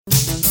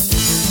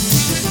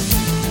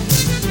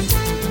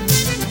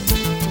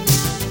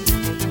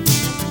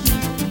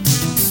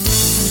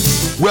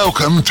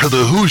Welcome to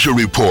the Hoosier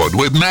Report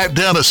with Matt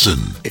Dennison.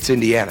 It's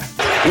Indiana.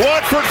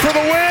 Watford for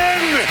the win!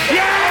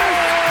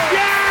 Yes!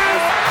 Yes!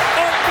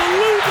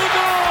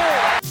 Unbelievable!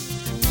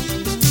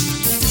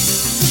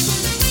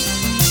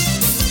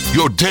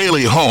 Your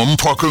daily home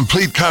for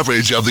complete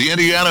coverage of the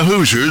Indiana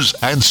Hoosiers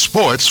and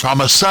sports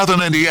from a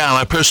Southern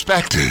Indiana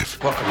perspective.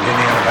 Welcome to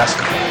Indiana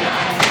basketball.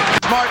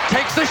 Smart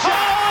takes the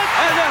shot,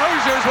 and the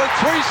Hoosiers with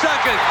 3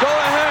 seconds go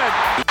ahead.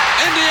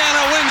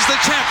 Indiana wins the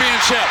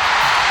championship.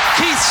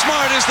 Keith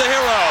Smart is the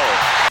hero.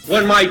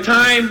 When my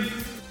time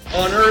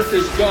on earth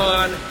is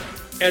gone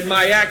and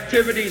my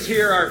activities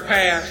here are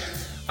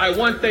past, I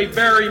want they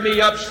bury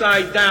me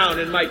upside down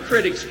and my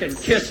critics can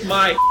kiss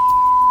my...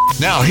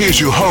 Now here's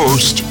your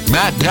host,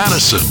 Matt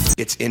Dennison.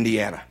 It's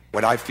Indiana,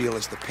 what I feel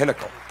is the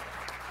pinnacle,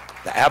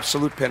 the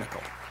absolute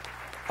pinnacle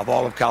of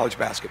all of college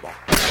basketball.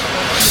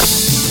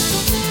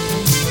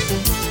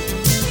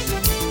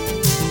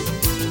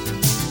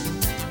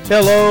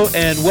 Hello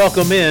and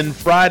welcome in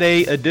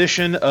Friday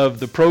edition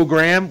of the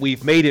program.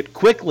 We've made it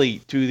quickly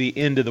to the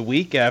end of the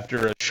week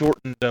after a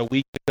shortened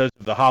week because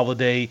of the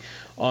holiday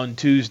on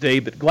Tuesday,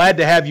 but glad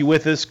to have you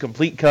with us.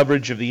 Complete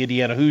coverage of the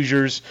Indiana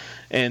Hoosiers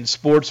and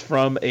sports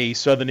from a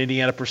Southern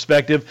Indiana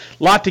perspective.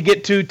 Lot to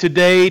get to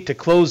today to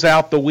close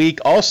out the week.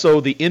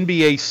 Also, the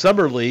NBA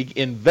Summer League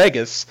in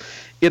Vegas.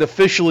 It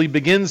officially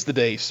begins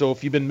today, so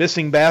if you've been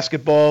missing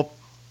basketball,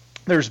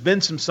 there's been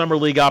some summer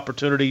league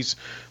opportunities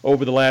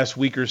over the last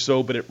week or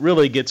so, but it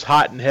really gets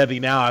hot and heavy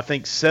now. I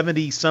think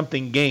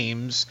 70-something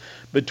games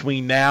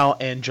between now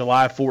and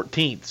July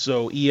 14th.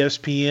 So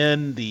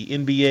ESPN, the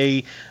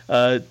NBA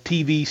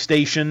TV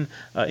station,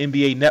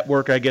 NBA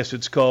Network, I guess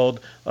it's called,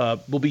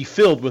 will be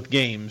filled with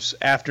games,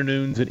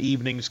 afternoons and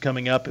evenings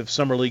coming up. If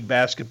Summer League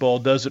basketball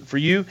does it for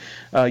you,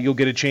 you'll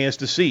get a chance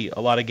to see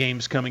a lot of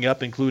games coming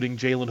up, including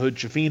Jalen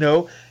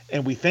Hood-Schifino.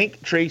 And we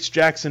think Trace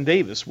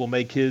Jackson-Davis will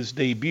make his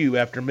debut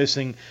after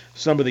missing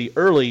some of the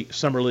early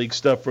Summer League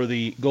stuff for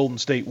the Golden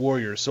State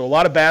Warriors. So a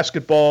lot of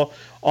basketball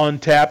on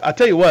tap. I'll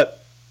tell you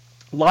what,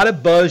 a lot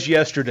of buzz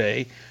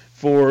yesterday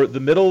for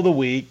the middle of the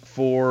week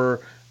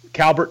for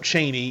Calbert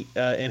Cheaney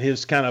and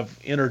his kind of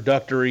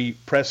introductory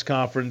press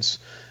conference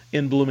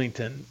in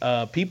Bloomington.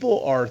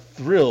 People are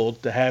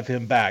thrilled to have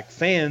him back.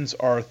 Fans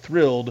are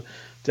thrilled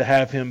to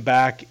have him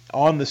back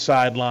on the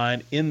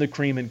sideline in the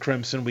cream and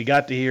crimson. We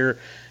got to hear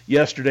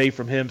yesterday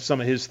from him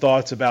some of his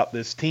thoughts about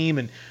this team,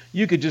 and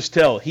you could just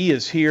tell he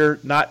is here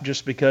not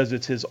just because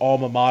it's his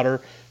alma mater,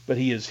 but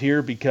he is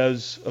here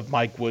because of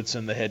Mike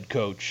Woodson, the head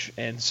coach.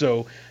 And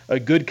so a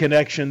good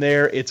connection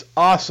there. It's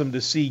awesome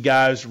to see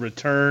guys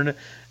return,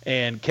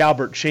 and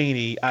Calbert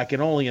Cheaney, I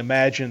can only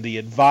imagine the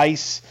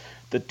advice,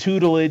 the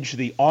tutelage,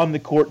 the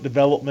on-the-court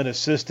development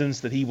assistance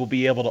that he will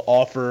be able to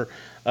offer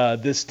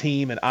this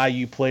team and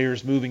IU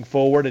players moving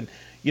forward. And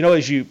you know,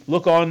 as you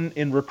look on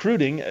in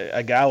recruiting,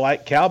 a guy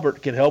like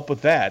Calbert can help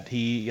with that.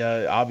 He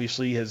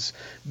obviously has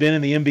been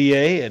in the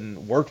NBA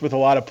and worked with a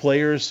lot of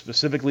players,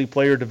 specifically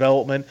player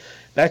development.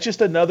 That's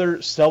just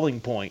another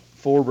selling point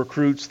for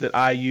recruits that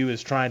IU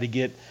is trying to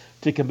get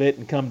to commit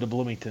and come to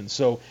Bloomington.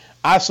 So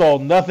I saw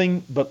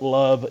nothing but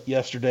love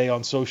yesterday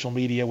on social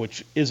media,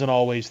 which isn't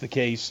always the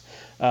case,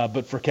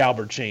 but for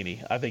Calbert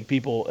Cheaney. I think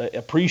people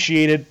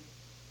appreciated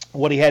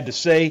what he had to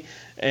say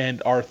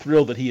and are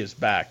thrilled that he is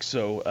back.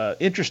 So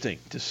interesting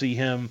to see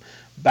him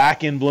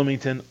back in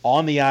Bloomington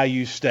on the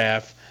IU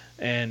staff,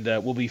 and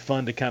will be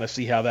fun to kind of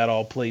see how that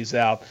all plays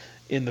out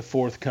in the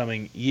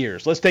forthcoming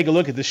years. Let's take a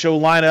look at the show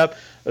lineup,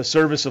 a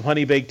service of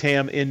Honey Baked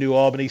Ham in New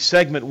Albany.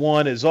 Segment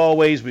 1, as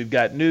always, we've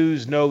got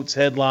news, notes,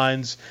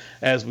 headlines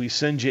as we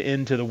send you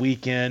into the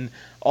weekend.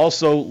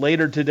 Also,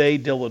 later today,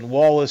 Dylan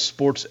Wallace,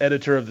 sports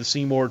editor of the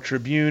Seymour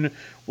Tribune,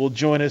 will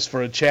join us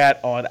for a chat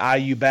on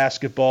IU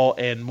basketball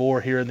and more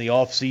here in the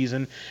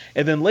offseason.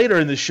 And then later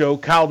in the show,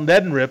 Kyle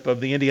Nedenrip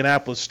of the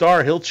Indianapolis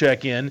Star, he'll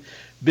check in.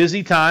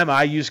 Busy time.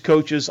 IU's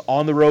coaches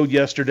on the road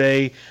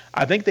yesterday.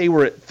 I think they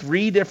were at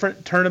 3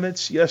 different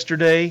tournaments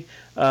yesterday,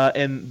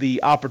 and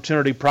the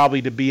opportunity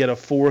probably to be at a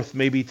 4th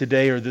maybe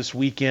today or this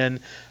weekend.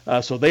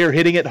 So they are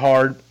hitting it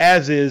hard,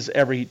 as is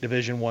every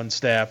Division I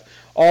staff.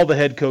 All the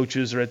head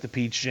coaches are at the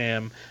Peach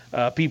Jam.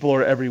 People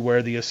are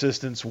everywhere. The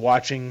assistants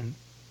watching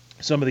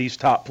some of these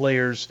top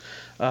players.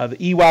 The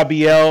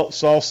EYBL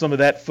saw some of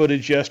that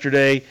footage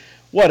yesterday.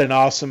 What an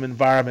awesome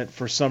environment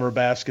for summer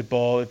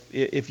basketball.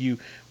 If you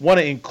want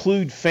to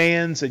include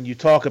fans and you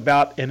talk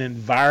about an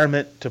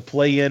environment to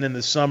play in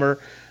the summer,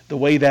 the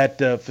way that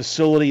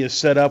facility is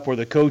set up where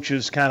the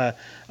coaches kind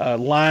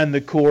of line the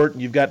court,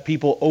 and you've got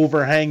people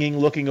overhanging,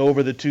 looking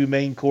over the 2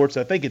 main courts.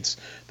 I think it's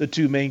the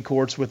 2 main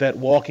courts with that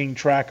walking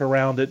track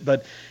around it.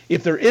 But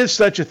if there is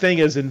such a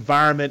thing as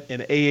environment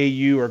in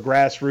AAU or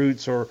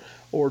grassroots or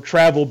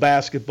travel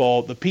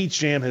basketball, the Peach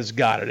Jam has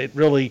got it. It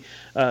really,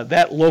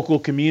 that local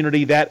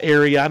community, that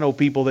area, I know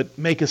people that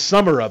make a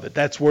summer of it.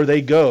 That's where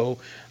they go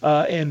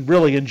and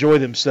really enjoy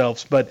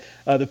themselves. But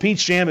the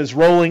Peach Jam is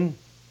rolling.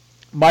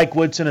 Mike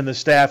Woodson and the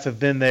staff have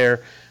been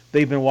there.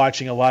 They've been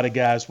watching a lot of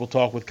guys. We'll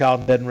talk with Kyle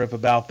Nedenrip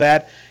about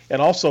that,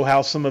 and also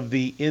how some of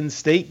the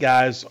in-state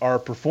guys are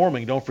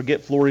performing. Don't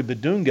forget Flory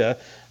Badunga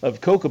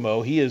of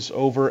Kokomo. He is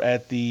over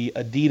at the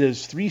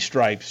Adidas Three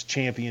Stripes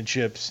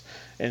Championships,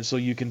 and so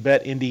you can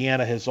bet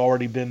Indiana has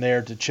already been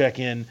there to check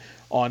in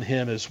on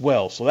him as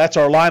well. So that's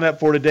our lineup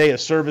for today, a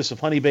service of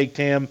Honey Baked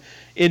Ham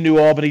in New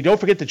Albany. Don't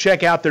forget to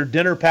check out their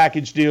dinner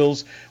package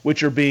deals,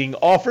 which are being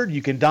offered.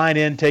 You can dine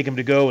in, take them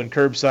to go, and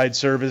curbside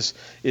service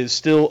is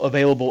still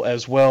available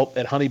as well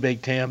at Honey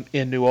Baked Ham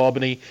in New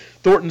Albany.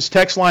 Thornton's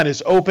text line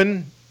is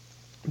open.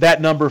 That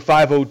number,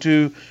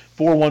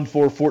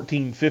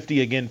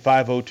 502-414-1450. Again,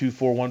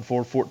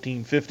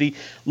 502-414-1450.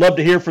 Love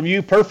to hear from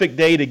you. Perfect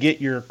day to get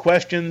your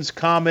questions,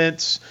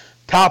 comments,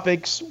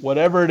 topics,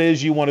 whatever it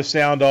is you want to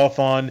sound off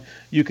on,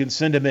 you can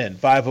send them in,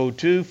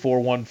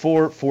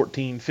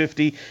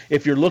 502-414-1450.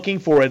 If you're looking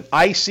for an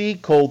icy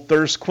cold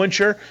thirst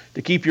quencher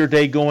to keep your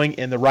day going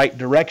in the right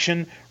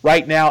direction,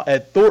 right now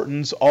at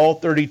Thornton's,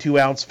 all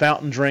 32-ounce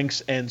fountain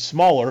drinks and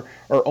smaller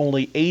are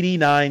only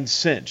 89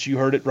 cents. You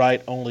heard it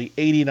right, only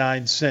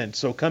 89 cents.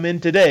 So come in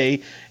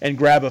today and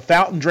grab a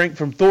fountain drink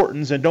from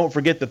Thornton's, and don't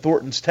forget the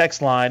Thornton's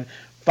text line,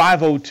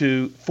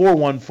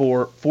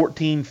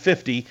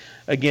 502-414-1450.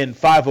 Again,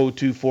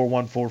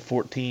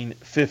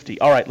 502-414-1450.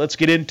 All right, let's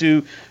get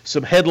into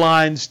some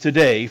headlines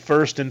today.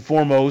 First and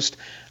foremost,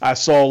 I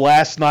saw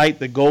last night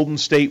the Golden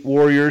State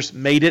Warriors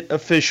made it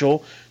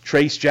official.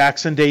 Trayce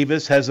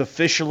Jackson-Davis has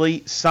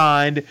officially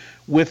signed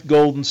with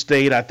Golden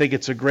State. I think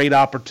it's a great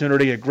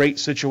opportunity, a great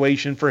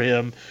situation for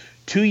him.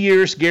 2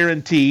 years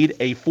guaranteed,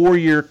 a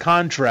 4-year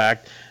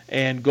contract.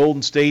 And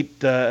Golden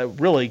State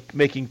really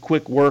making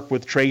quick work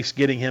with Trayce,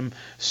 getting him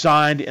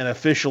signed and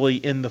officially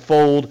in the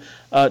fold.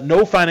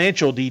 No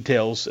financial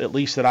details, at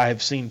least that I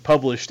have seen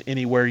published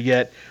anywhere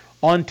yet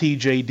on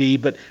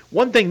TJD. But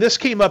one thing, this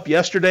came up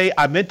yesterday.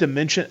 I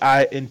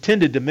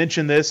intended to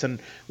mention this, and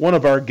one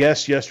of our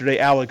guests yesterday,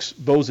 Alex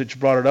Bozich,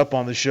 brought it up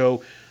on the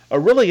show. A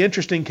really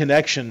interesting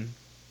connection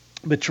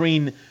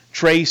between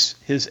Trayce,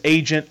 his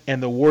agent,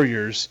 and the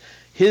Warriors.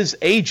 His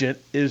agent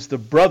is the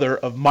brother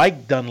of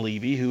Mike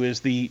Dunleavy, who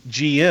is the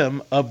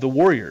GM of the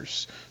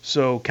Warriors.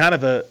 So kind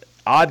of an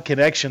odd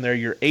connection there.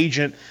 Your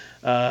agent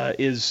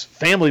is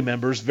family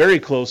members, very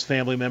close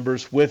family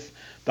members, with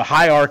the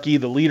hierarchy,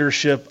 the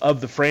leadership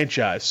of the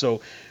franchise.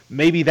 So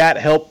maybe that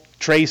helped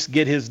Trayce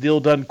get his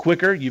deal done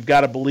quicker. You've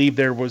got to believe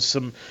there was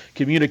some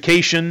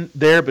communication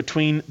there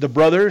between the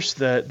brothers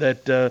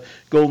that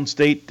Golden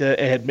State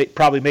had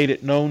probably made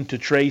it known to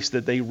Trayce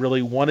that they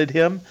really wanted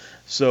him.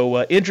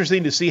 So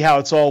interesting to see how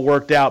it's all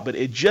worked out, but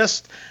it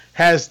just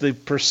has the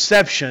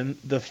perception,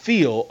 the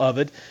feel of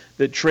it,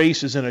 that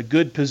Trayce is in a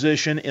good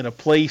position in a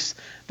place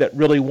that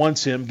really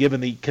wants him,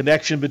 given the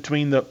connection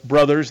between the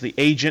brothers, the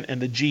agent,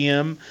 and the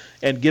GM,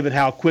 and given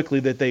how quickly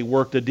that they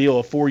worked a deal,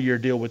 a 4-year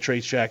deal with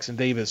Trayce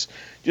Jackson-Davis.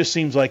 Just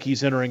seems like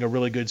he's entering a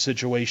really good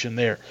situation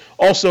there.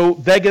 Also,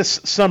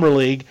 Vegas Summer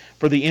League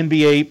for the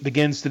NBA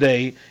begins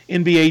today.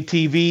 NBA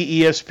TV,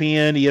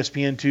 ESPN,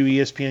 ESPN2,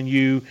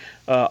 ESPNU.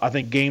 I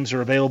think games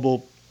are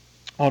available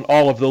on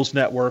all of those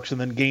networks, and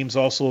then games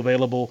also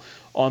available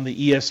on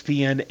the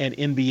ESPN and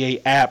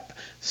NBA app.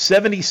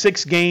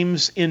 76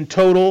 games in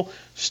total,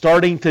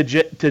 starting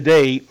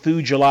today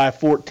through July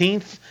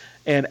 14th.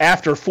 And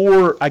after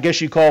 4, I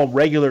guess you call them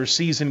regular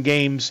season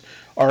games,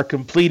 are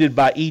completed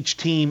by each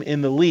team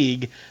in the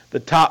league, the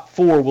top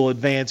 4 will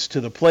advance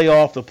to the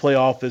playoff. The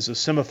playoff is a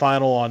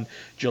semifinal on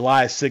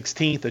July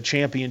 16th, a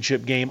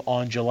championship game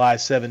on July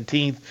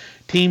 17th.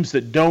 Teams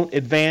that don't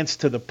advance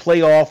to the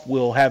playoff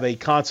will have a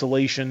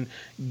consolation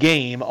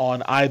game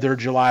on either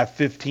July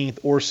 15th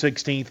or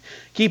 16th.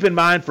 Keep in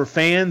mind, for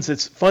fans,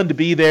 it's fun to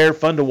be there,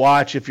 fun to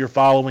watch if you're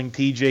following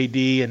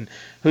TJD and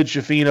Hood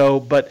Schifino,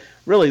 but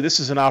really this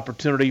is an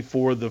opportunity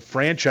for the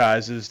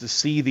franchises to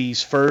see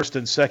these first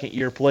and second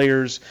year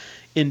players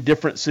in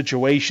different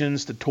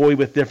situations, to toy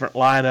with different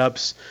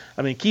lineups.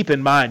 I mean, keep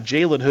in mind,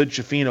 Jalen Hood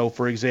Schifino,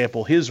 for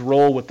example, his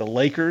role with the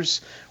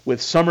Lakers,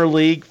 with Summer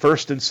League,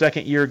 first and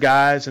second year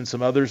guys, and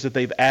some others that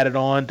they've added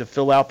on to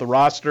fill out the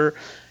roster,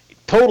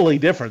 totally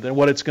different than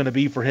what it's going to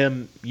be for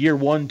him year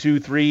 1, 2,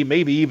 3,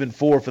 maybe even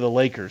 4 for the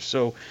Lakers.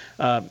 So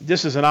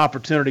this is an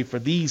opportunity for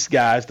these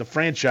guys, the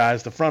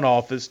franchise, the front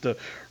office, to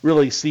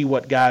really see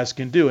what guys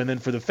can do. And then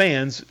for the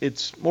fans,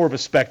 it's more of a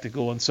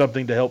spectacle and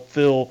something to help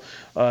fill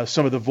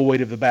some of the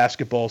void of the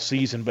basketball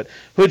season. But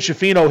Hood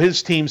Schifino,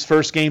 his team's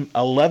first game,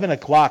 11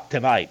 o'clock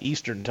tonight,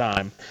 Eastern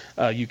time.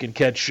 You can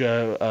catch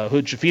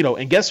Hood Schifino.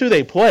 And guess who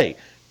they play?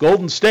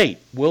 Golden State.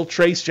 Will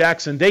Trayce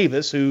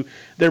Jackson-Davis, who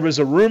there was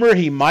a rumor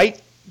he might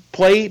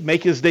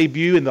make his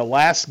debut in the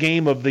last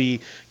game of the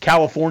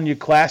California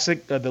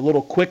Classic, the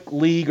little quick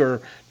league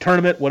or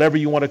tournament, whatever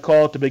you want to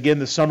call it, to begin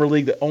the summer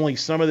league that only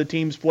some of the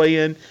teams play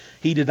in.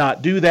 He did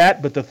not do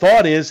that, but the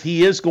thought is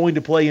he is going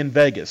to play in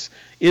Vegas.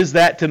 Is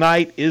that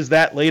tonight? Is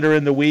that later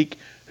in the week?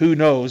 Who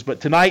knows?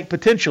 But tonight,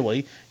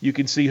 potentially, you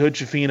can see Hood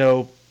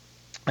Schifino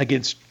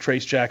against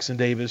Trayce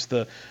Jackson-Davis,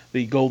 the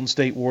Golden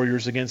State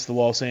Warriors against the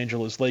Los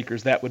Angeles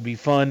Lakers. That would be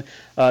fun.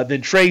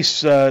 Then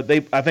Trayce,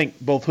 I think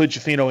both Hood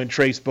Schifino and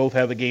Trayce both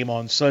have a game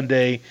on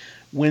Sunday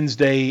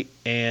Wednesday,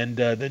 and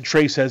then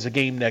Trace has a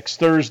game next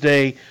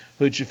Thursday,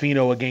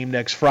 Hood-Schifino a game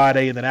next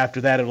Friday, and then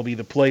after that it'll be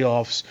the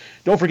playoffs.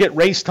 Don't forget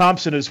Race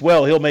Thompson as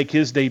well. He'll make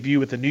his debut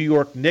with the New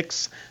York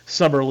Knicks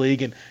Summer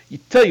League. And you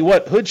tell you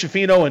what,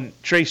 Hood-Schifino and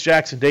Trace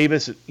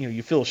Jackson-Davis,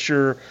 you feel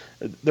sure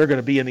they're going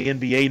to be in the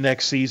NBA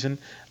next season.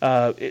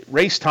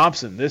 Race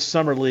Thompson, this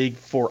Summer League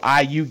for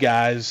IU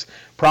guys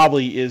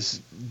probably is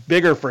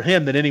bigger for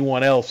him than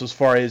anyone else as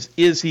far as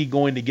is he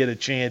going to get a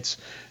chance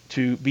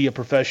to be a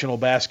professional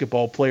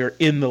basketball player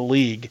in the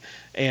league.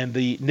 And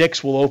the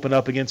Knicks will open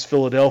up against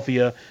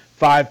Philadelphia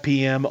 5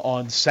 p.m.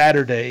 on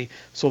Saturday.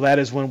 So that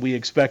is when we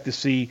expect to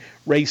see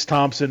Race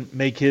Thompson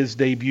make his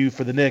debut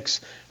for the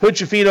Knicks.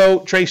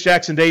 Hood-Schifino, Trace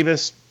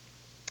Jackson-Davis,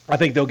 I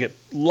think they'll get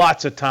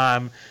lots of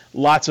time,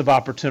 lots of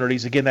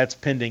opportunities. Again, that's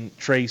pending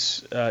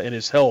Trace in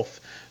his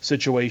health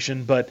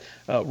situation. But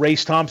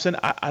Race Thompson,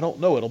 I don't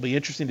know. It'll be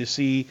interesting to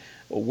see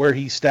where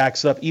he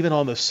stacks up. Even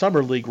on the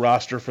Summer League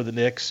roster for the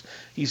Knicks,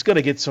 he's going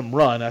to get some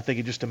run. I think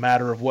it's just a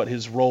matter of what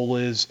his role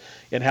is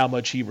and how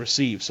much he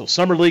receives. So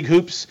Summer League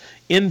hoops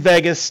in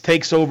Vegas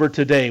takes over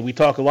today. We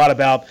talk a lot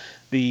about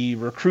the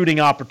recruiting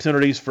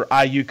opportunities for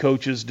IU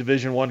coaches,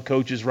 Division I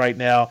coaches right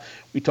now.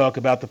 We talk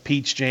about the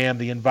Peach Jam,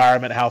 the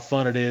environment, how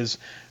fun it is.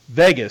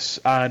 Vegas,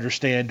 I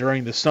understand,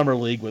 during the Summer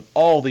League with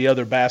all the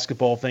other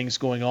basketball things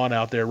going on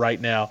out there right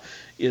now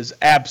is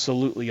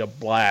absolutely a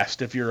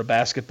blast. If you're a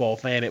basketball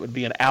fan, it would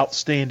be an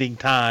outstanding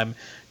time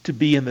to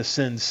be in the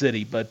Sin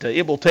City. But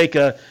it will take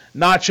a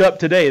notch up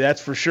today,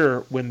 that's for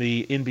sure, when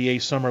the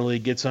NBA Summer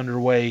League gets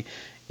underway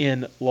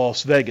in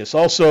Las Vegas.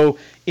 Also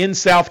in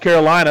South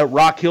Carolina,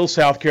 Rock Hill,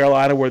 South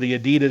Carolina, where the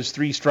Adidas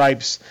Three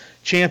Stripes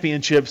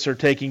Championships are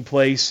taking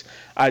place.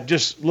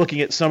 Just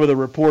looking at some of the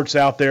reports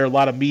out there, a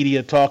lot of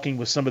media talking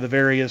with some of the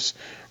various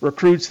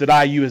recruits that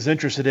IU is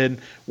interested in.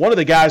 One of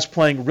the guys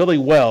playing really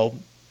well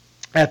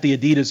at the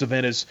Adidas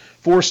event is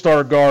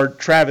four-star guard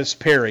Travis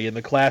Perry in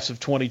the class of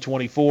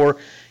 2024.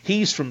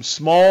 He's from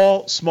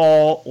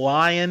small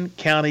Lyon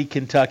County,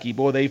 Kentucky.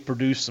 Boy, they've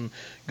produced some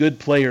good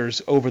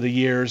players over the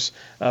years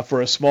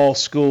for a small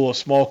school, a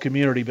small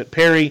community. But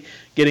Perry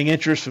getting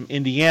interest from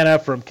Indiana,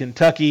 from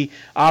Kentucky.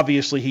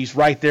 Obviously, he's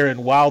right there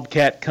in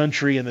Wildcat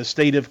country in the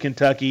state of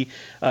Kentucky.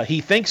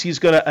 He thinks he's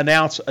going to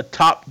announce a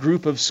top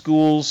group of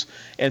schools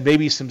and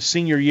maybe some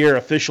senior year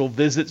official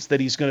visits that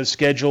he's going to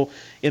schedule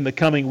in the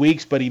coming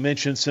weeks. But he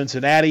mentioned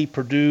Cincinnati,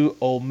 Purdue,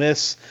 Ole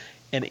Miss,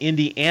 and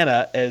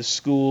Indiana as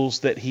schools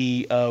that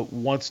he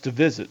wants to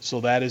visit.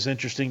 So that is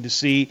interesting to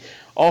see.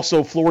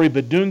 Also, Flory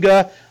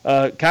Badunga,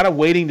 kind of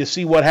waiting to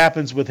see what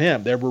happens with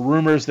him. There were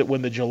rumors that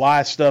when the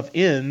July stuff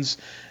ends,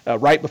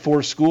 right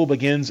before school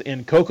begins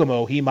in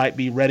Kokomo, he might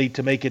be ready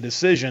to make a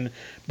decision.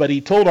 But he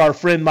told our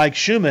friend Mike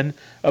Schumann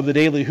of the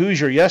Daily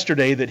Hoosier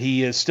yesterday that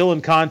he is still in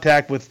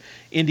contact with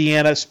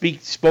Indiana,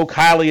 spoke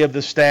highly of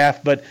the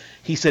staff, but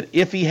he said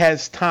if he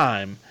has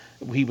time,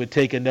 he would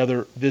take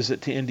another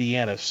visit to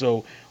Indiana.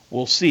 So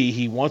we'll see.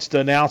 He wants to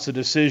announce a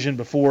decision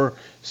before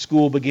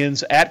school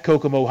begins at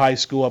Kokomo High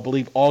School. I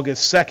believe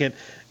August 2nd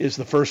is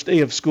the first day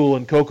of school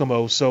in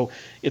Kokomo. So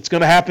it's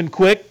going to happen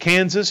quick.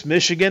 Kansas,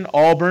 Michigan,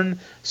 Auburn,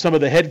 some of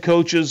the head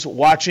coaches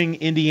watching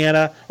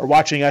Indiana, or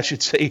watching, I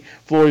should say,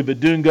 Flory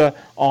Badunga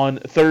on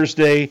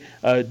Thursday.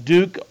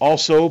 Duke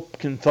also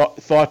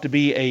thought to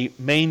be a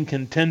main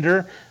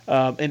contender.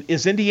 And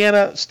is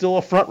Indiana still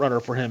a front runner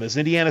for him? Is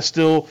Indiana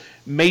still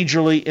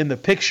majorly in the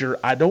picture?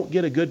 I don't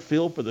get a good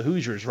feel for the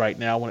Hoosiers right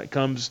now when it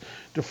comes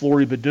to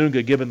Flory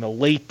Badunga, given the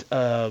late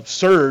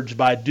surge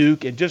by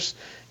Duke. And just,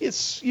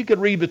 you can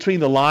read between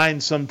the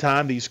lines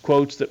sometime, these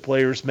quotes that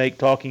players make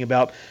talking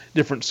about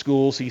different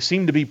schools. He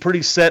seemed to be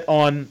pretty set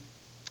on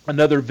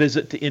another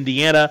visit to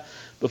Indiana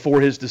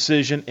before his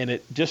decision, and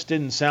it just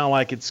didn't sound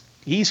like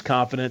he's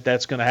confident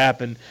that's going to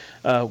happen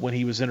when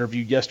he was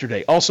interviewed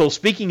yesterday. Also,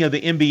 speaking of the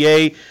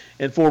NBA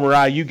and former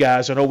IU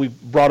guys, I know we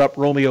brought up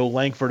Romeo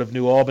Langford of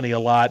New Albany a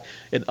lot,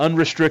 an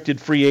unrestricted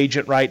free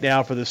agent right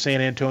now for the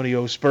San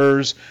Antonio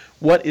Spurs.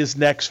 What is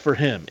next for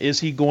him? Is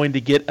he going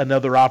to get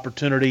another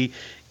opportunity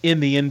in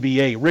the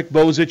NBA? Rick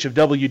Bozich of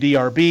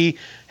WDRB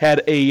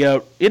had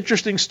a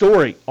interesting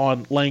story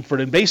on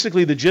Langford, and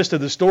basically the gist of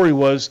the story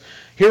was,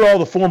 here are all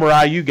the former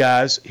IU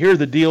guys, here are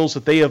the deals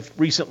that they have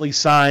recently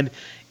signed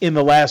in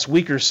the last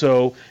week or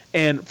so,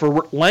 and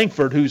for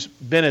Langford, who's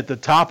been at the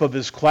top of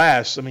his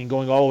class, I mean,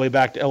 going all the way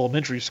back to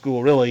elementary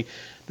school, really,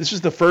 this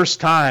is the first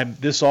time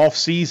this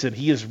offseason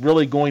he is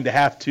really going to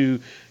have to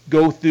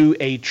go through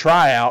a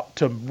tryout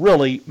to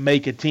really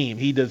make a team.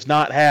 He does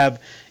not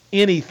have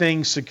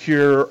anything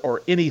secure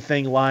or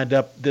anything lined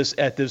up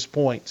at this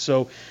point.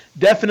 So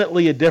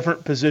definitely a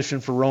different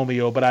position for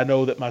Romeo, but I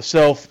know that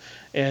myself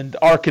and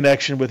our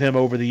connection with him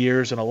over the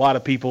years and a lot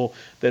of people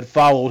that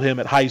followed him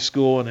at high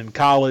school and in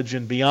college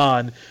and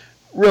beyond,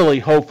 really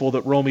hopeful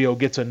that Romeo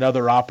gets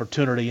another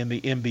opportunity in the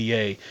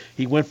NBA.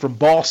 He went from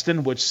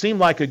Boston, which seemed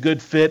like a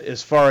good fit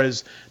as far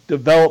as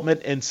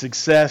development and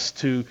success,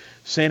 to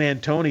San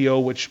Antonio,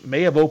 which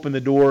may have opened the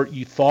door,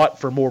 you thought,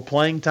 for more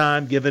playing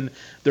time given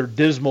their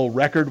dismal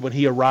record when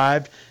he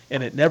arrived.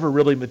 and it never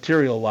really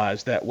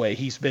materialized that way.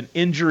 He's been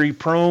injury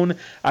prone.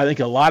 I think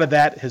a lot of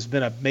that has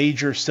been a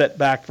major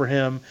setback for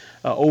him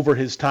over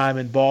his time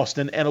in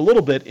Boston and a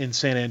little bit in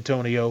San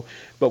Antonio,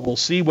 but we'll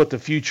see what the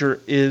future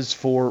is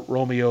for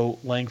Romeo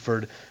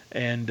Langford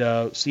and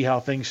see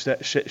how things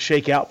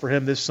shake out for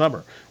him this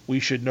summer. We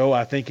should know,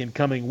 I think, in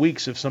coming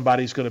weeks if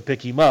somebody's going to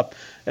pick him up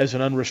as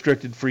an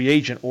unrestricted free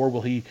agent, or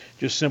will he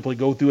just simply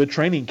go through a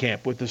training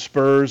camp with the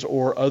Spurs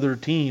or other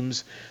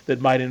teams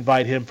that might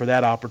invite him for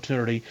that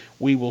opportunity.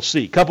 We will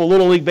see. Couple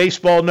Little League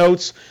baseball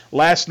notes.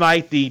 Last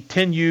night, the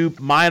 10U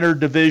minor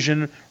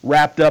division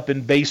wrapped up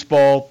in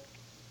baseball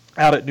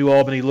out at New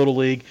Albany Little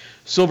League.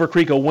 Silver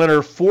Creek a winner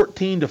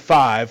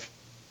 14-5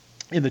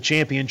 in the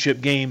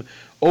championship game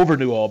over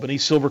New Albany.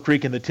 Silver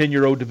Creek in the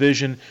 10-year-old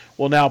division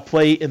will now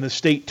play in the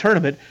state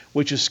tournament,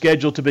 which is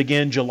scheduled to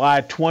begin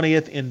July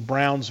 20th in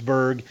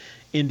Brownsburg,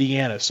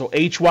 Indiana. So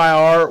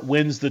HYR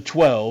wins the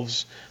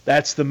 12s.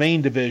 That's the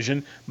main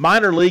division.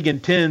 Minor league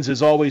and 10s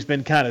has always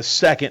been kind of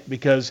second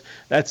because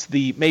that's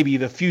maybe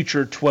the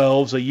future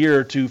 12s a year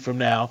or two from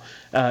now.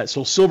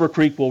 So Silver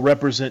Creek will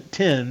represent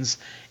 10s.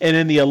 And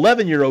in the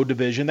 11-year-old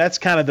division, that's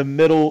kind of the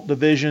middle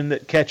division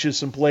that catches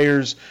some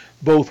players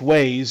both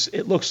ways.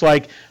 It looks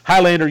like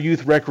Highlander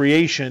Youth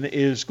Recreation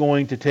is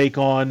going to take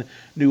on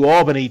New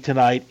Albany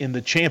tonight in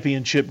the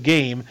championship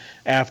game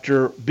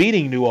after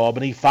beating New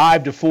Albany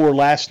 5-4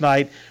 last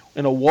night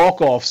in a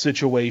walk-off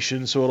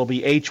situation. So it'll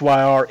be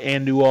HYR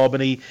and New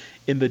Albany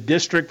in the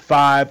District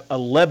 5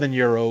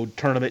 11-year-old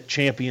tournament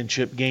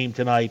championship game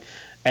tonight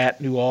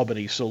at New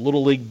Albany. So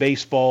Little League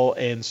baseball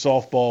and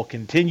softball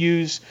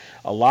continues.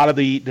 A lot of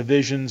the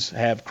divisions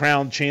have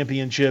crowned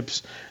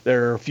championships.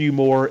 There are a few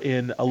more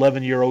in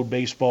 11-year-old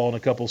baseball and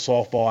a couple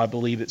softball, I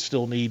believe, that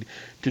still need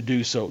to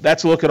do so.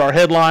 That's a look at our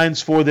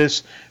headlines for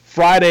this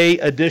Friday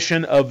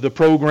edition of the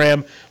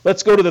program.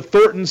 Let's go to the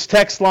Thornton's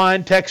text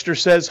line. Texter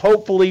says,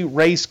 hopefully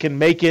Race can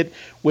make it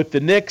with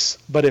the Knicks,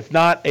 but if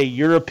not, a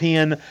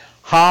European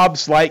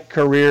Hobbs-like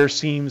career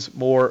seems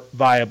more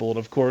viable. And,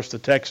 of course, the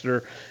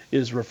texter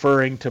is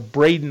referring to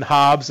Braden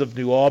Hobbs of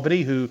New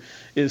Albany, who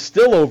is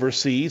still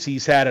overseas.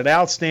 He's had an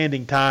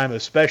outstanding time,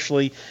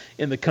 especially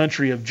in the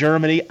country of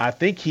Germany. I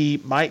think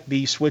he might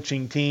be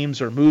switching teams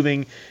or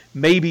moving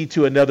maybe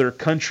to another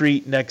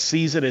country next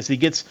season as he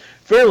gets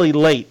fairly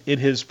late in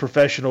his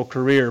professional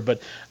career.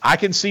 But I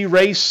can see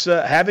Race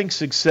having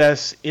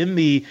success in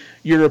the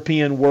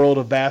European world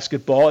of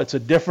basketball. It's a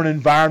different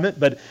environment,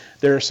 but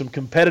there are some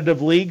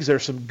competitive leagues.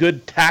 There's some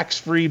good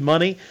tax-free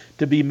money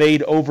to be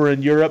made over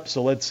in Europe.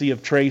 So let's see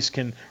if Race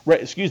can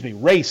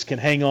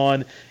hang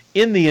on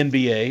in the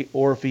NBA,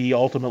 or if he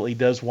ultimately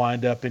does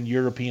wind up in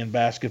European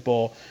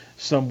basketball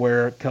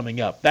somewhere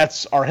coming up.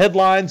 That's our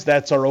headlines.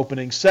 That's our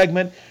opening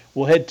segment.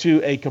 We'll head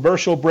to a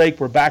commercial break.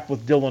 We're back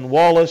with Dylan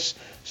Wallace,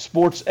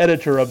 sports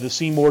editor of the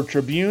Seymour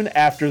Tribune.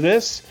 After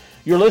this,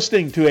 you're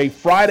listening to a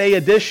Friday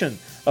edition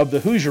of the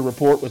Hoosier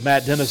Report with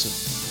Matt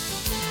Dennison.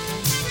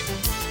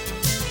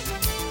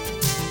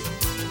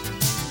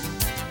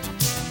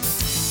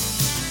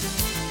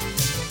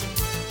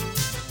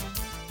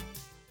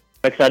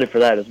 I'm excited for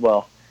that as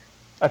well.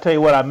 I tell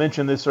you what, I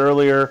mentioned this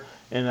earlier,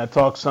 and I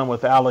talked some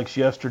with Alex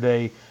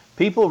yesterday.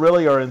 People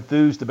really are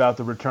enthused about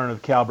the return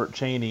of Calbert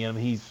Chaney, and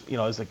he's,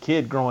 as a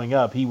kid growing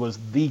up, he was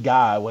the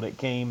guy when it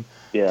came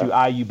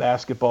to IU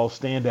basketball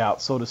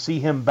standout. So to see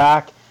him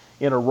back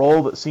in a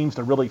role that seems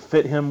to really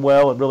fit him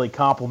well and really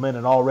complement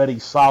an already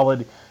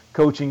solid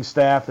coaching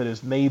staff that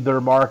has made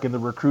their mark in the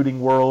recruiting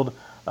world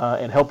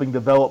and helping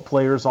develop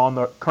players on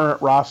the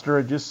current roster,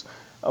 and just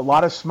a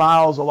lot of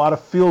smiles, a lot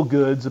of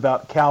feel-goods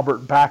about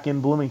Calbert back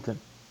in Bloomington.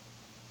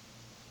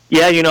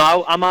 Yeah, I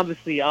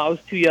was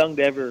too young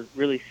to ever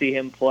really see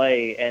him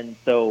play, and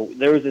so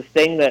there was this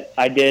thing that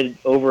I did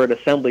over at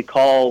Assembly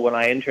Call when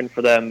I interned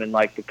for them in, the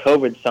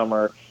COVID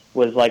summer,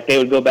 was, they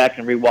would go back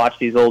and rewatch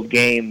these old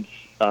games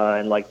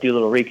and, do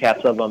little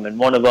recaps of them, and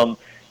one of them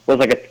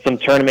was, some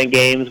tournament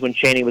games when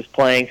Chaney was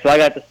playing, so I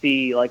got to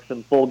see,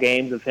 some full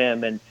games of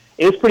him, and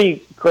it was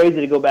pretty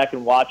crazy to go back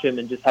and watch him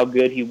and just how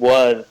good he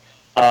was.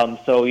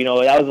 So,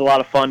 that was a lot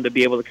of fun to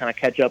be able to kind of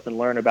catch up and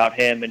learn about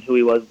him and who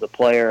he was as a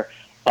player.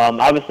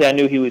 Obviously, I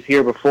knew he was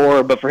here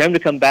before, but for him to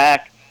come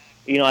back,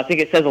 I think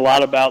it says a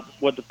lot about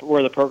where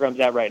the program's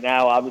at right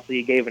now. Obviously,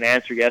 he gave an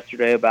answer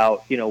yesterday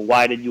about,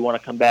 why did you want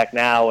to come back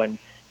now? And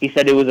he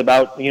said it was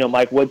about,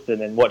 Mike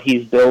Woodson and what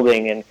he's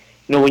building. And,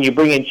 when you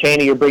bring in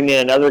Chaney, you're bringing in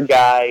another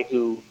guy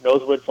who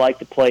knows what it's like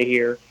to play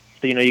here.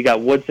 So, you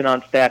got Woodson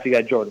on staff, you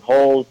got Jordan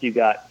Holes, you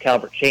got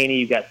Calbert Chaney,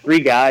 you got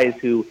three guys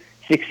who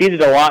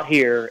succeeded a lot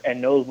here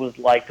and knows what it's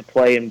like to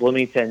play in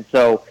Bloomington.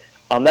 So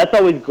that's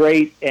always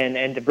great,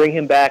 and to bring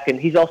him back. And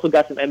he's also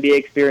got some NBA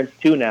experience,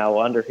 too, now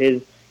under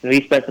his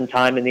he spent some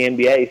time in the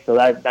NBA. So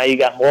that now you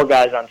got more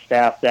guys on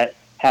staff that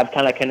have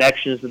kind of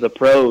connections to the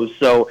pros.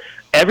 So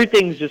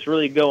everything's just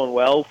really going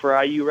well for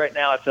IU right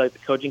now. I feel like the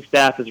coaching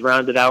staff has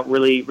rounded out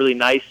really, really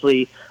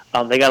nicely.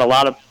 They got a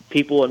lot of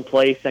people in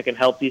place that can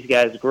help these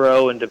guys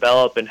grow and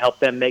develop and help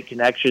them make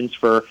connections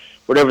for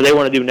whatever they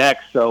want to do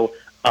next. So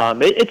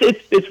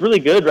it's really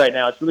good right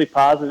now. It's really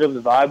positive.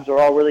 The vibes are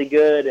all really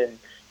good, and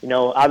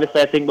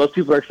Obviously I think most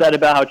people are excited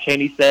about how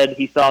Chaney said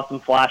he saw some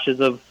flashes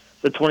of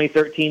the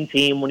 2013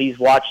 team when he's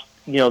watched,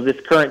 this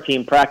current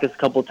team practice a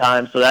couple of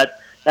times. So that's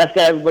got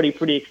everybody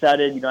pretty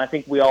excited. I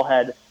think we all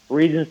had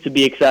reasons to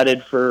be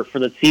excited for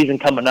the season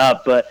coming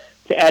up. But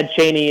to add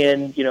Chaney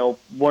in,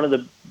 one of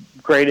the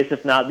greatest,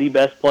 if not the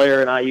best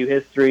player in IU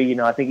history,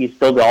 I think he's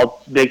still the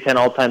Big Ten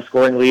all-time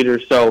scoring leader.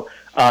 So,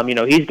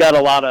 he's got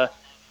a lot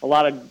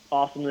of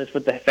awesomeness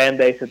with the fan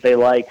base that they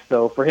like.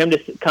 So for him to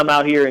come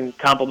out here and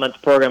compliment the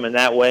program in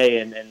that way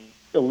and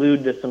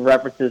allude to some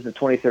references to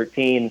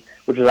 2013,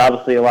 which was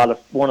obviously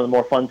one of the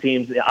more fun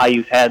teams that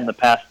IU's had in the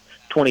past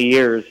 20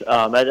 years,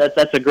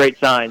 that's a great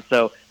sign.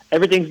 So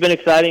everything's been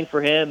exciting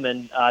for him,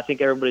 and I think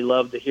everybody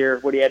loved to hear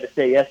what he had to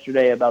say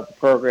yesterday about the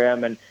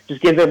program, and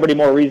just gives everybody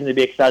more reason to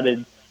be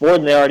excited, more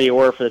than they already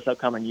were for this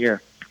upcoming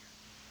year.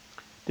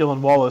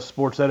 Dylan Wallace,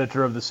 sports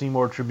editor of the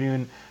Seymour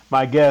Tribune,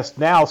 my guest.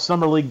 Now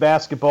Summer League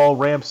basketball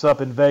ramps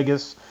up in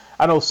Vegas.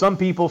 I know some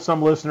people,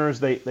 some listeners,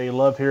 they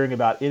love hearing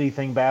about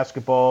anything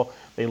basketball.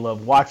 They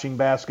love watching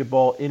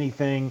basketball,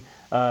 anything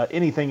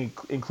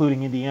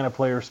including Indiana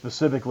players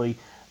specifically.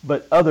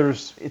 But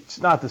others, it's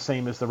not the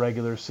same as the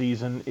regular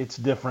season. It's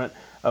different.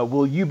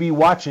 Will you be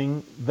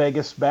watching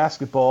Vegas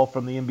basketball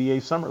from the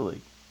NBA Summer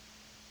League?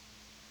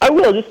 I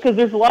will, just because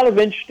there's a lot of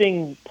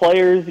interesting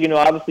players.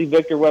 Obviously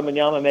Victor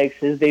Wembanyama makes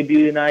his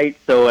debut tonight,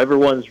 so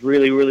everyone's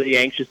really, really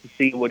anxious to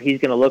see what he's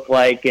going to look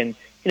like. And,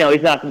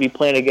 he's not going to be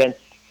playing against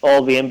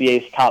all the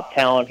NBA's top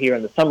talent here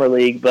in the Summer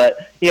League.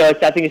 But, I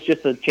think it's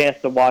just a chance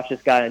to watch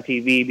this guy on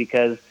TV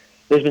because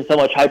there's been so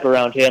much hype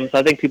around him. So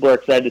I think people are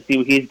excited to see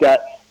what he's got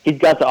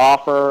to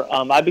offer.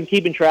 I've been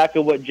keeping track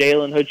of what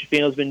Jalen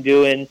Hood-Schifino's been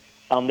doing.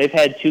 They've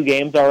had 2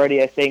 games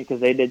already, I think,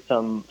 because they did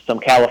some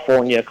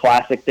California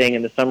Classic thing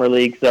in the Summer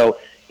League. So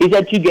he's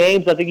had 2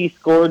 games. I think he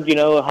scored,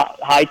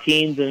 high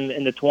teens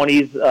in the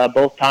 20s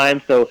both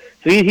times. So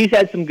he's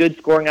had some good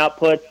scoring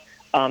outputs.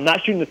 Not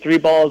shooting the 3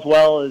 ball as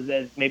well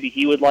as maybe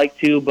he would like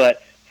to,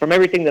 but from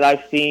everything that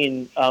I've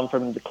seen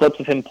from the clips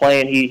of him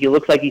playing, he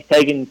looks like he's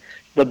taking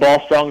the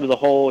ball strong to the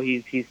hole.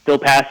 He's still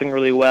passing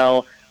really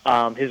well.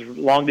 His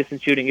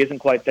long-distance shooting isn't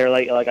quite there,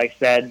 like I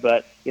said,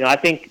 but I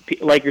think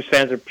Lakers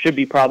fans should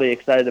be probably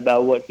excited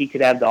about what he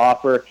could have to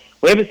offer.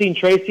 We haven't seen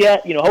Trace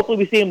yet. Hopefully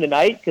we see him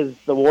tonight because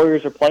the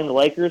Warriors are playing the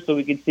Lakers, so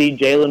we could see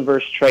Jalen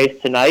versus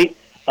Trace tonight.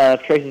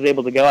 If Trace is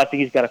able to go, I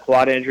think he's got a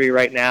quad injury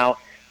right now,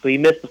 so he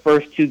missed the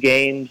first 2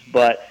 games.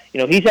 But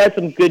he's had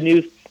some good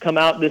news come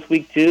out this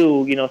week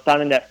too.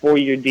 Signing that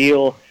 4-year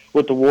deal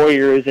with the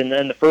Warriors, and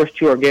then the first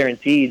 2 are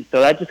guaranteed. So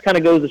that just kind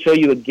of goes to show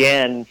you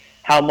again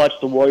how much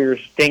the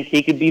Warriors think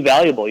he could be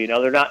valuable.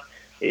 They're not.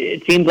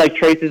 It seems like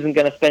Trace isn't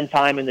going to spend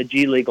time in the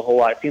G League a whole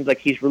lot. It seems like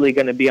he's really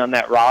going to be on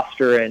that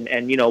roster, and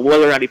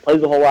whether or not he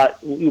plays a whole lot,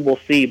 we'll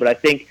see. But I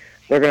think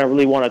they're going to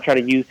really want to try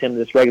to use him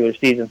this regular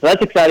season. So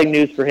that's exciting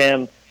news for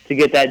him to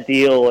get that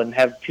deal and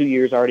have 2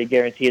 years already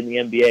guaranteed in the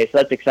NBA. So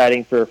that's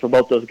exciting for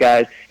both those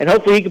guys. And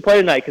hopefully he can play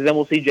tonight because then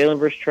we'll see Jalen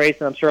versus Trace,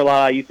 and I'm sure a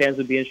lot of IU fans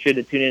would be interested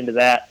to tune into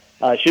that.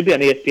 It should be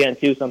on ESPN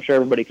too, so I'm sure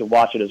everybody can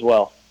watch it as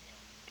well.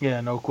 Yeah,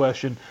 no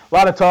question. A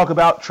lot of talk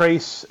about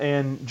Trace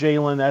and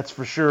Jalen, that's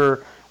for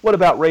sure. What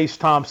about Race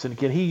Thompson?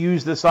 Can he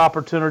use this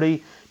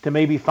opportunity to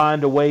maybe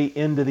find a way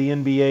into the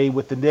NBA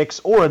with the Knicks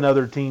or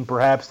another team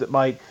perhaps that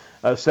might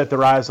set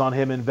their eyes on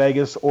him in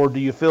Vegas? Or do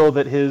you feel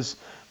that his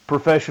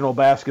professional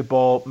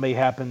basketball may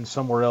happen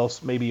somewhere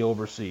else, maybe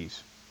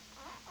overseas?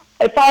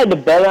 If I had to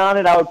bet on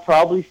it, I would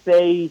probably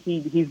say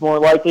he's more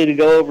likely to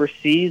go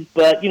overseas.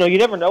 But, you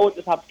never know what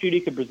this opportunity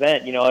could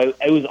present.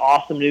 It was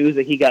awesome news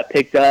that he got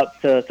picked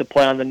up to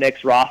play on the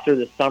Knicks roster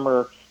this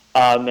summer.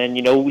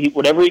 And,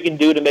 whatever he can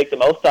do to make the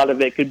most out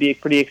of it could be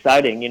pretty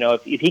exciting.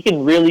 If he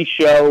can really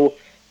show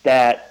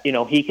that,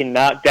 he can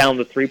knock down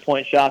the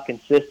three-point shot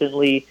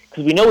consistently,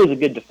 because we know he's a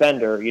good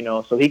defender,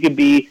 so he could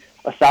be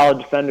a solid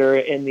defender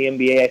in the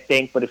NBA, I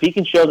think. But if he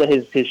can show that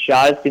his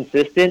shot is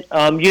consistent,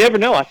 you never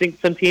know. I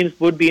think some teams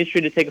would be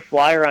interested to take a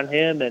flyer on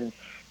him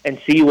and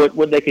see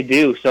what they could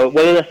do. So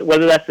whether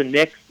that's the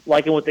Knicks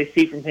liking what they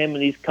see from him in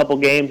these couple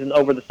games and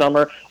over the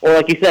summer, or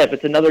like you said, if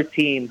it's another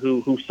team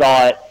who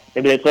saw it,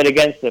 maybe they played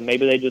against him,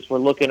 maybe they just were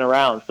looking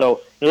around.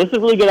 So this is a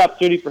really good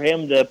opportunity for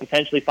him to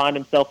potentially find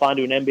himself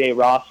onto an NBA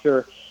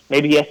roster.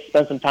 Maybe he has to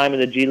spend some time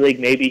in the G League.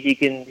 Maybe he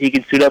can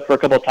suit up for a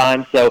couple of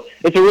times. So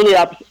it's a really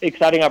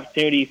exciting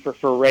opportunity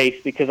for Race,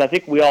 because I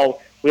think we all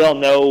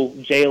know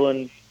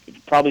Jalen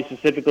probably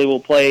specifically will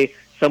play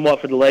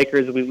somewhat for the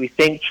Lakers. We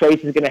think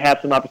Trace is going to have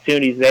some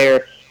opportunities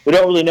there. We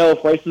don't really know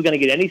if Race is going to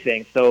get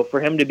anything. So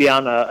for him to be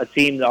on a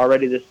team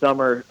already this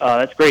summer,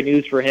 that's great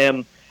news for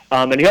him.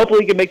 And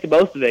hopefully he can make the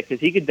most of it, because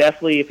he could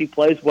definitely, if he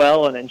plays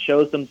well and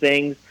shows some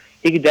things,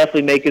 he could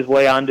definitely make his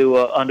way onto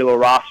a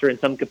roster in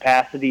some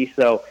capacity.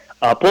 So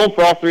pulling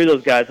for all 3 of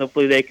those guys.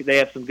 Hopefully they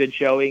have some good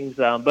showings.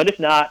 But if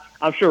not,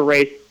 I'm sure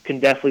Race can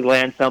definitely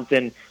land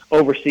something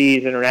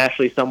overseas,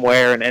 internationally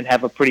somewhere, and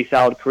have a pretty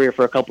solid career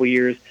for a couple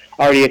years.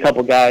 Already a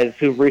couple guys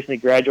who've recently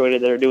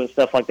graduated that are doing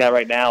stuff like that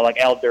right now, like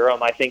Al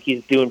Durham. I think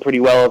he's doing pretty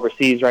well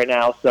overseas right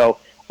now. So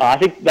I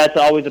think that's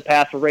always a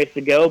path for Race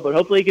to go, but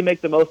hopefully he can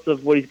make the most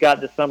of what he's got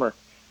this summer.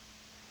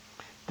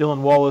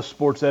 Dylan Wallace,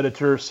 sports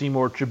editor,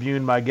 Seymour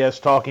Tribune, my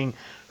guest, talking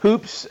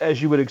hoops, as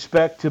you would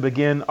expect, to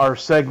begin our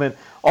segment.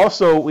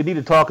 Also, we need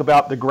to talk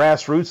about the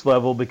grassroots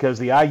level because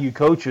the IU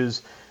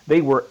coaches,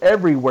 they were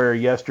everywhere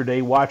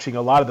yesterday watching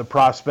a lot of the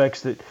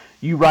prospects that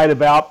you write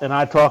about and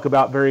I talk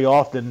about very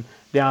often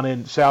down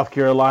in South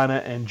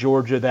Carolina and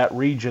Georgia, that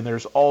region.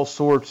 There's all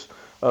sorts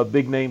of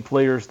big-name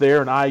players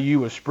there, and IU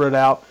was spread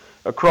out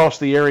across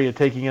the area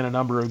taking in a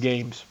number of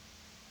games.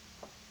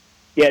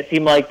 Yeah, it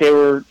seemed like they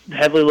were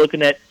heavily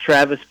looking at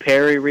Travis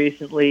Perry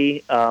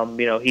recently.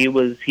 He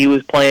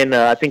was playing,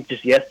 I think,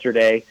 just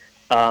yesterday.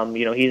 He's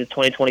a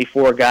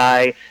 2024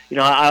 guy.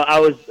 I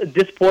was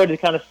disappointed to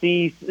kind of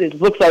see.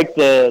 It looks like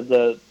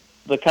the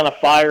kind of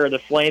fire or the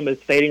flame is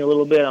fading a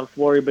little bit on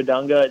Flory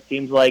Badunga. It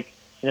seems like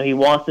he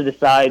wants to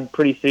decide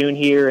pretty soon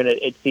here, and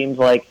it seems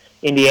like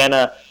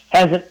Indiana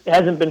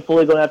hasn't been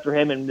fully going after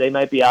him, and they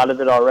might be out of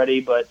it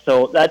already. But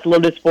so that's a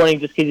little disappointing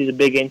just because he's a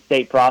big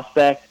in-state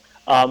prospect.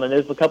 And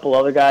there's a couple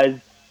other guys.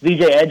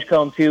 VJ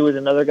Edgecombe, too, is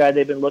another guy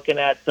they've been looking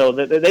at. So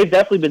they've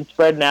definitely been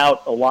spreading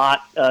out a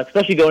lot,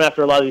 especially going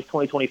after a lot of these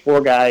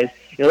 2024 guys.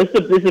 This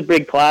is a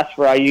big class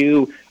for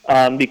IU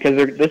because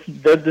this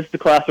is the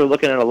class they're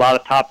looking at a lot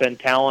of top-end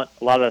talent,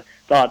 a lot of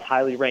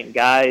highly ranked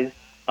guys,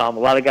 a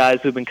lot of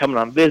guys who've been coming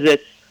on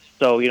visits.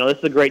 So, this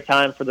is a great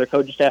time for their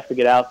coaching staff to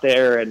get out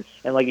there. And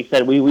like you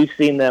said, we've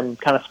seen them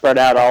kind of spread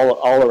out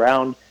all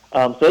around.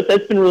 So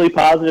it's been really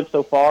positive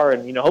so far.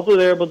 And, hopefully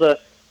they're able to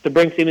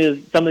bring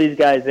some of these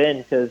guys in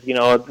because,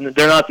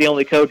 they're not the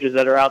only coaches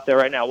that are out there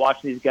right now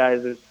watching these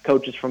guys. There's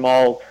coaches from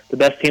all the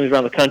best teams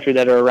around the country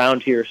that are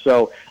around here.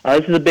 So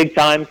this is a big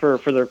time for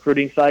the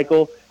recruiting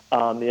cycle.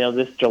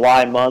 This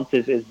July month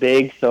is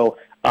big. So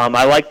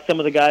I like some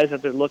of the guys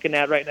that they're looking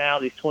at right now,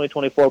 these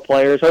 2024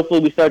 players.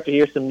 Hopefully we start to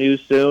hear some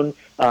news soon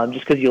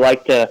just because you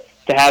like to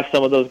have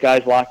some of those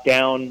guys locked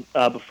down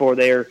before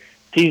their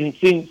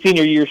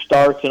senior year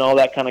starts and all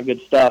that kind of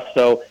good stuff.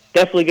 So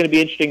definitely going to be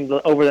interesting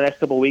over the next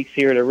couple of weeks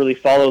here to really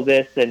follow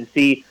this and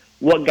see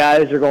what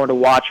guys are going to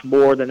watch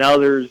more than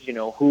others.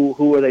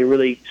 Who are they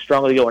really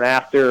strongly going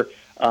after?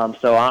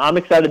 So I'm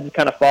excited to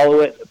kind of follow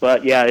it.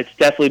 But yeah, it's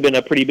definitely been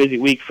a pretty busy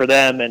week for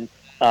them, and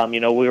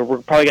we're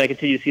probably going to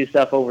continue to see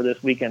stuff over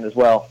this weekend as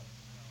well.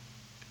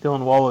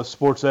 Dylan Wallace,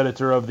 sports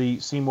editor of the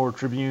Seymour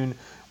Tribune,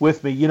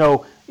 with me.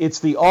 It's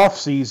the off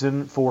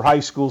season for high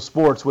school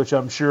sports, which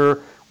I'm sure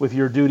with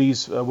your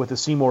duties with the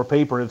Seymour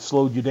paper have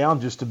slowed you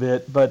down just a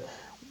bit. But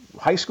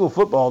high school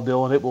football,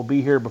 Dylan, it will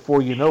be here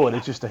before you know it.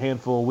 It's just a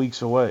handful of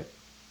weeks away.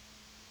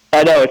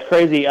 I know, it's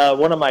crazy.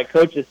 One of my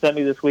coaches sent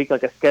me this week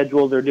a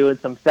schedule. They're doing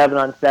some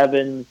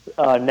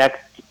 7-on-7s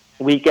next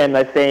weekend,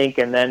 I think,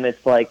 and then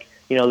it's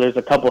there's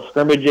a couple of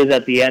scrimmages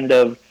at the end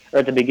of or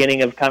at the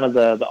beginning of kind of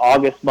the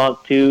August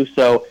month too.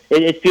 So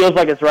it feels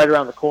like it's right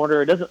around the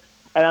corner. It doesn't.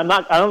 And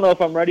I don't know if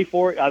I'm ready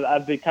for it.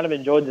 I've been kind of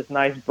enjoyed this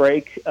nice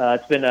break.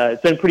 It's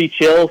been pretty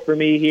chill for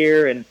me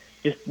here, and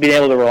just being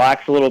able to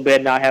relax a little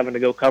bit, not having to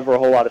go cover a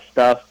whole lot of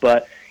stuff.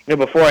 But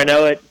before I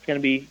know it, it's going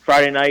to be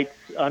Friday nights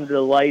under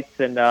the lights.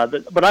 And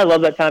but I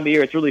love that time of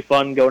year. It's really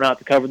fun going out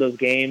to cover those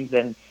games,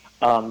 and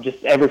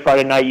just every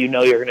Friday night, you're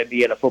going to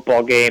be at a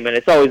football game, and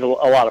it's always a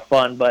lot of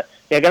fun. But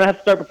yeah, going to have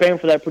to start preparing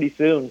for that pretty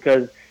soon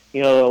because a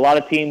lot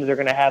of teams are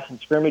going to have some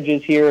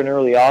scrimmages here in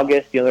early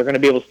August. They're going to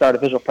be able to start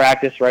official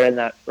practice right in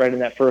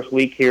that first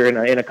week here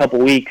in a couple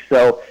weeks.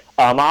 So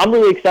I'm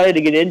really excited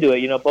to get into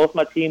it. Both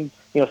my teams,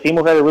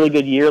 Seymour had a really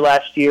good year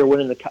last year,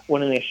 winning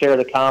the share of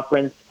the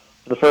conference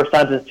for the first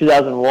time since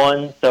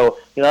 2001. So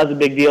that was a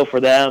big deal for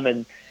them.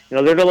 And they're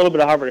a little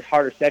bit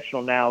harder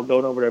sectional now,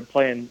 going over to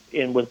playing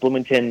with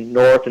Bloomington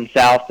North and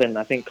South, and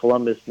I think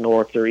Columbus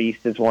North or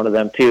East is one of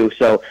them too.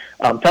 So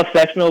tough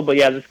sectional, but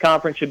yeah, this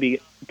conference should be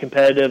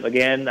competitive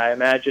again, I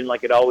imagine,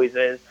 like it always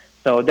is.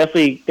 So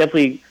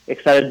definitely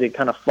excited to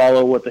kind of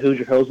follow what the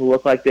Hoosier Hills will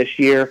look like this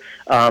year.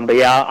 But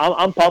yeah,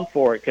 I'm pumped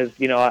for it because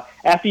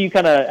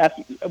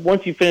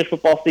once you finish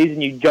football season,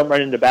 you jump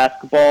right into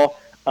basketball.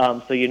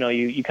 So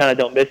you kind of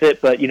don't miss it.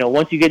 But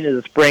once you get into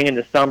the spring and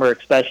the summer,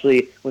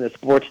 especially when the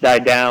sports die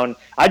down,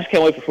 I just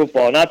can't wait for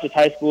football. Not just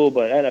high school,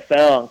 but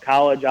NFL and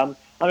college. I'm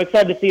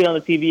excited to see it on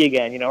the TV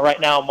again. Right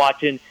now I'm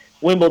watching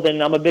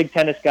Wimbledon. I'm a big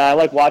tennis guy. I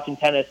like watching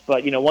tennis,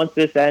 but once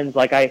this ends,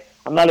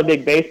 I'm not a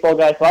big baseball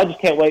guy, so I just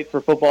can't wait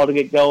for football to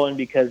get going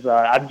because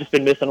I've just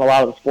been missing a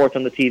lot of the sports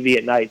on the TV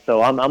at night.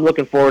 So I'm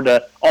looking forward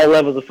to all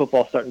levels of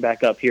football starting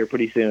back up here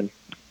pretty soon.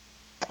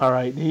 All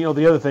right. The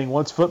other thing,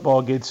 once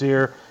football gets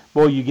here,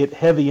 boy, you get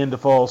heavy into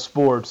fall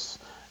sports,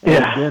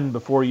 and then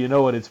before you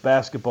know it, it's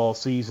basketball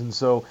season.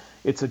 So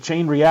it's a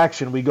chain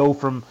reaction. We go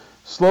from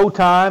slow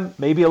time,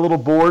 maybe a little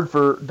bored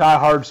for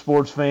diehard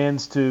sports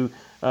fans, to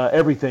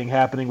everything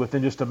happening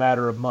within just a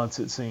matter of months,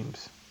 it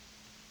seems.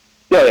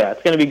 Oh, yeah,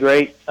 it's going to be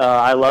great.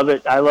 I love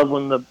it. I love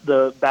when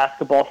the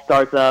basketball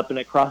starts up and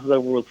it crosses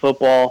over with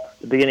football,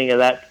 the beginning of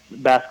that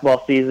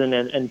basketball season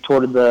and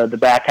toward the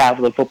back half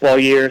of the football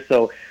year.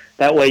 So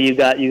that way you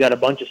got a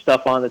bunch of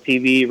stuff on the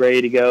TV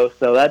ready to go.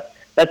 So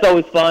that's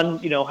always fun.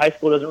 High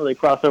school doesn't really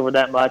cross over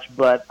that much,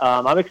 but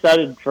I'm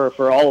excited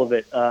for all of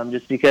it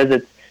just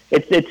because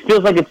it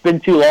feels like it's been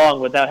too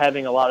long without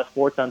having a lot of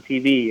sports on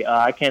TV.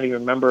 I can't even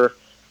remember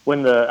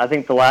when I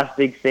think the last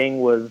big thing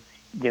was,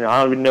 I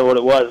don't even know what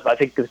it was, but I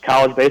think the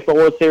College Baseball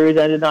World Series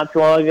ended not too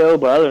long ago.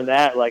 But other than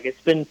that, like,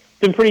 it's been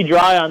pretty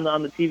dry on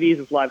the TVs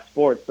with live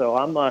sports. So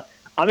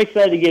I'm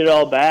excited to get it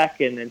all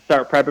back and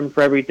start prepping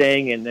for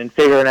everything and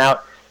figuring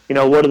out,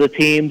 what are the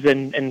teams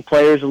and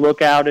players to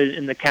look out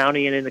in the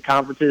county and in the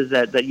conferences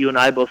that you and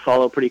I both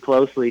follow pretty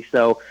closely.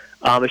 So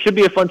it should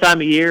be a fun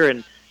time of year.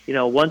 And,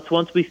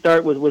 once we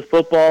start with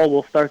football,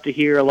 we'll start to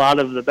hear a lot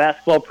of the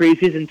basketball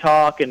preseason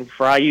talk. And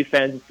for IU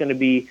fans, it's going to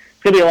be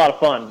a lot of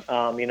fun.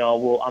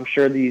 I'm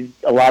sure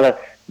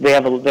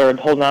they're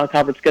holding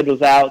non-conference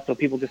schedules out, so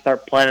people can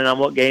start planning on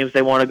what games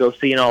they want to go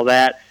see and all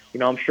that.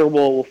 I'm sure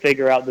we'll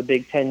figure out the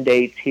Big Ten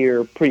dates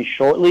here pretty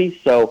shortly.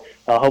 So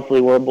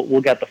hopefully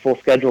we'll get the full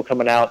schedule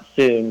coming out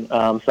soon.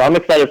 So I'm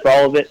excited for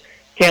all of it.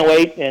 Can't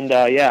wait. And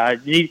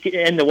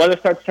and the weather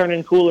starts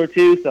turning cooler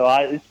too. So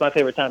it's my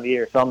favorite time of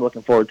year. So I'm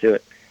looking forward to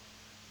it.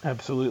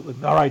 Absolutely.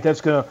 All right,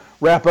 that's going to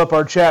wrap up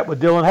our chat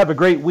with Dylan. Have a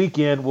great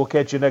weekend. We'll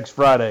catch you next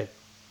Friday.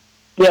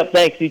 Yep,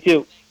 thanks. You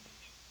too.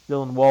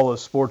 Dylan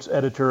Wallace, sports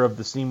editor of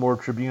the Seymour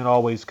Tribune,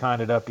 always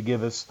kind enough to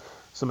give us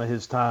some of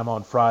his time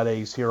on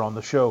Fridays here on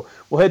the show.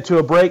 We'll head to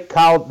a break.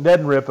 Kyle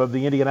Neddenriep of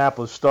the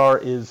Indianapolis Star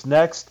is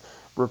next.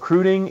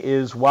 Recruiting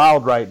is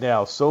wild right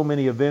now. So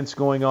many events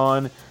going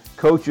on,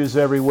 coaches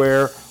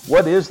everywhere.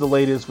 What is the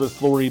latest with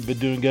Flory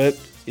Badunga?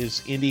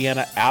 Is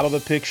Indiana out of the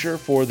picture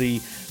for the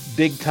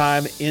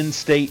big-time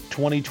in-state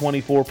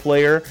 2024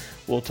 player?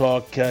 We'll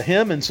talk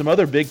him and some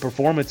other big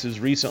performances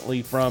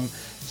recently from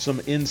some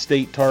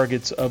in-state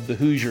targets of the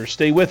Hoosier.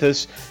 Stay with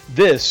us.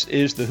 This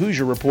is the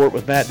Hoosier Report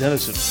with Matt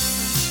Dennison.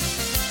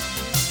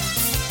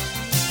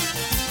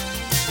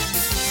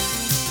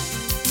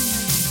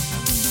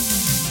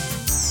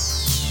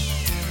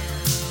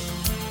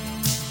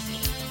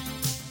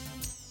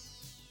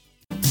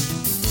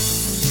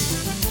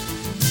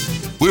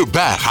 We're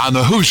back on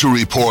the Hoosier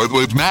Report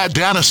with Matt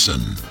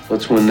Dennison.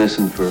 Let's win this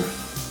one for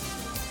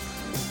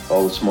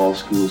all the small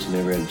schools who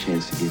never had a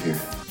chance to get here.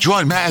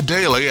 Join Matt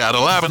daily at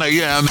 11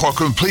 a.m. for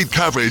complete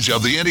coverage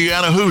of the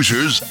Indiana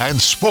Hoosiers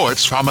and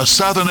sports from a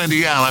Southern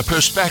Indiana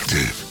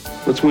perspective.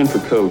 Let's win for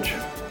Coach,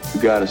 who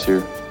got us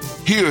here.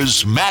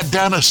 Here's Matt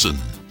Dennison.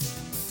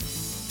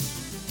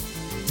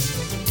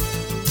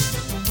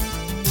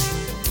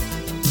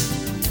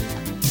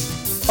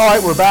 All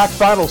right, we're back.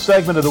 Final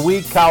segment of the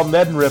week. Kyle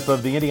Neddenriep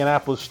of the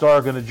Indianapolis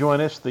Star going to join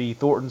us. The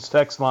Thornton's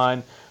text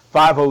line,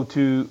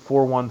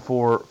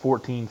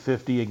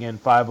 502-414-1450. Again,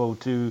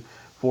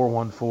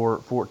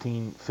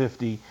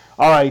 502-414-1450.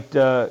 All right,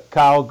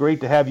 Kyle,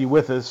 great to have you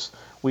with us.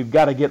 We've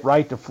got to get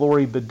right to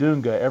Flory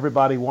Badunga.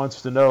 Everybody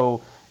wants to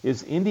know,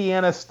 is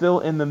Indiana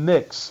still in the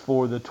mix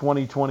for the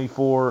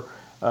 2024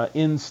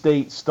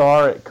 in-state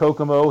Star at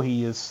Kokomo?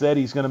 He has said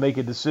he's going to make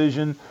a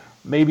decision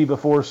maybe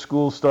before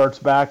school starts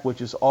back,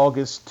 which is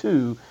August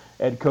 2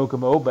 at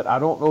Kokomo, but I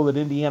don't know that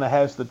Indiana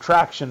has the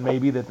traction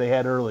maybe that they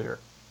had earlier.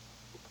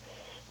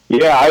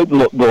 Yeah,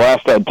 the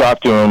last I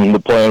talked to him, the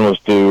plan was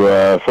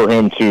for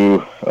him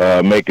to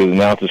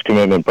announce his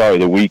commitment probably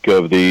the week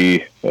of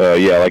the,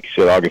 like you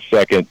said, August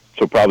 2nd,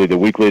 so probably the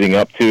week leading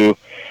up to,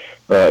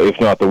 if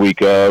not the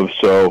week of.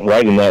 So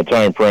right in that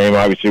time frame.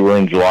 Obviously we're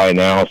in July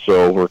now,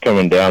 so we're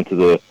coming down to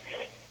the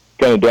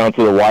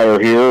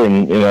wire here,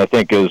 and I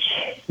think as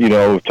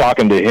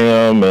talking to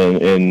him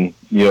and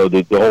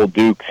the whole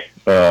Duke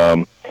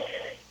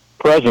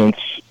presence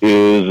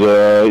is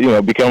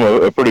become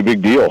a pretty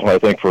big deal, I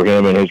think, for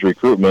him and his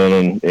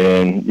recruitment,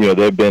 and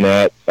they've been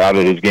out at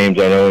his games,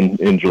 I know,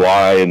 in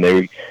July, and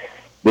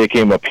they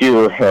came up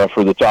here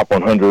for the top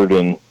 100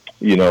 and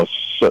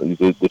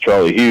the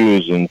Charlie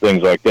Hughes and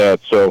things like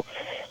that. So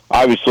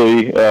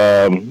obviously,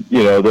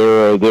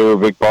 they're a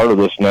big part of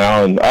this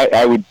now, and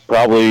I would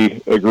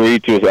probably agree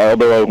to it.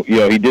 Although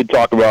he did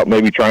talk about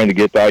maybe trying to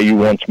get to IU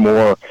once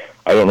more.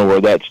 I don't know where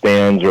that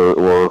stands,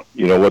 or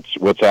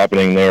what's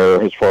happening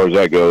there as far as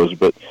that goes.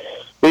 But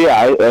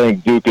yeah, I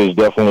think Duke has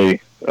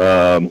definitely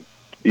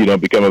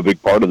become a big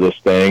part of this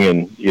thing,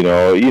 and you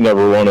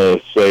never want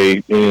to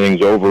say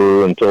anything's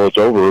over until it's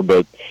over,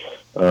 but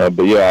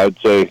yeah, I'd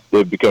say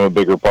they've become a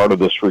bigger part of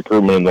this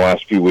recruitment in the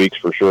last few weeks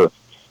for sure.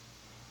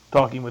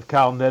 Talking with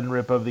Kyle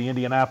Neddenriep of the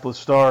Indianapolis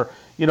Star.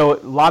 A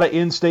lot of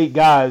in-state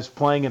guys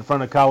playing in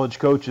front of college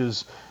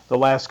coaches the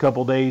last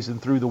couple days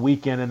and through the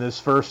weekend in this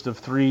first of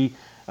 3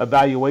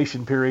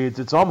 evaluation periods.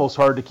 It's almost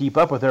hard to keep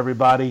up with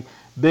everybody.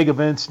 Big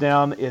events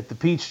down at the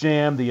Peach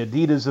Jam, the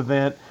Adidas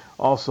event,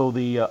 also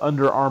the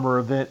Under Armour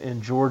event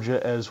in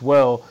Georgia as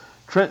well.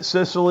 Trent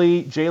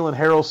Sicily, Jalen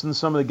Harrelson,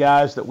 some of the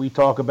guys that we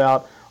talk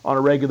about on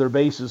a regular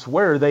basis,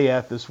 where are they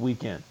at this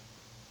weekend?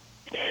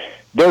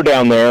 They're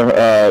down there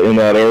in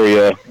that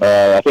area.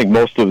 I think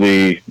most of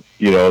they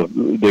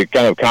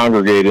kind of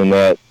congregate in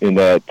that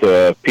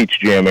Peach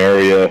Jam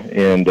area,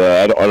 and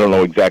I don't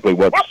know exactly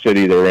what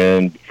city they're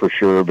in for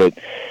sure, but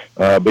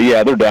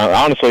yeah, they're down.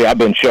 Honestly,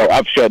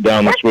 I've shut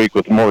down this week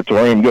with the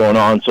moratorium going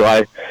on, so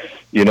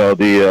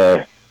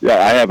the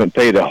I haven't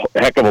paid a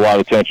heck of a lot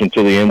of attention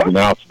to the ins and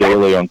outs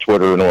daily on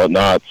Twitter and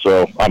whatnot.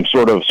 So I'm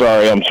sort of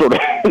sorry. I'm sort of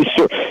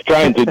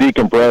trying to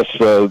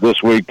decompress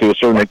this week to a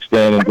certain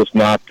extent and just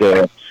not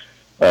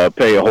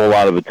pay a whole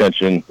lot of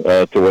attention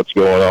to what's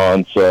going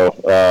on. So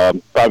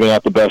probably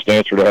not the best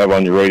answer to have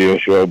on your radio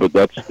show, but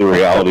that's the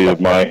reality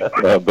of my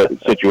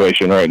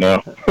situation right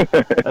now.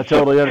 I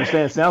totally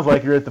understand. It sounds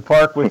like you're at the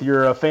park with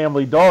your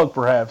family dog,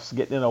 perhaps,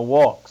 getting in a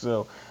walk.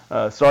 So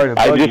sorry to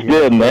bug you. I just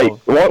did. And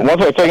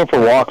once I take him for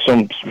walks,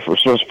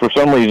 for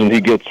some reason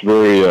he gets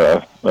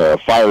very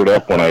fired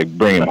up when I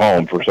bring him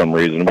home for some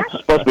reason. It's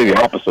supposed to be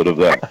the opposite of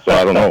that. So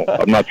I don't know.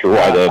 I'm not sure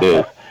why that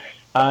is.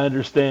 I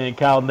understand.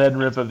 Kyle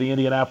Neddenriep of the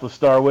Indianapolis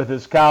Star with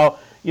us. Kyle,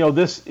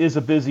 this is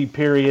a busy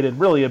period and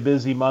really a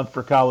busy month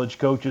for college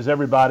coaches.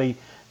 Everybody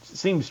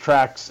seems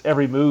tracks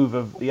every move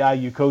of the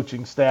IU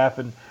coaching staff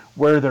and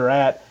where they're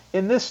at.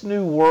 In this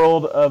new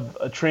world of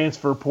a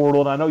transfer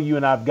portal, and I know you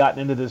and I have gotten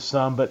into this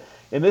some, but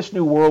in this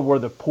new world where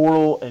the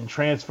portal and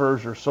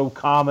transfers are so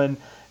common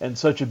and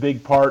such a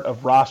big part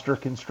of roster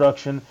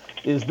construction,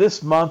 is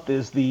this month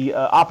the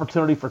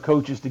opportunity for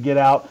coaches to get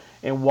out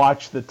and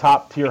watch the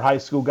top-tier high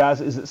school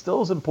guys? Is it still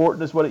as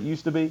important as what it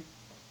used to be?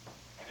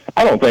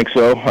 I don't think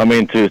so. I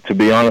mean, to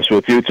be honest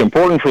with you, it's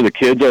important for the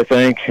kids, I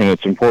think, and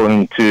it's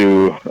important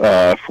to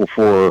I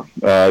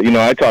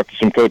talked to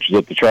some coaches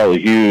at the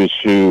Charlie Hughes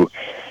who,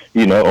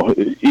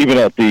 even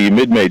at the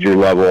mid-major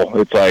level,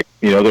 it's like,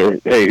 they're,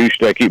 hey, who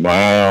should I keep my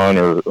eye on,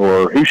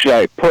 or who should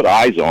I put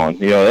eyes on?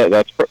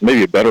 That's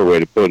maybe a better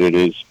way to put it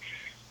is,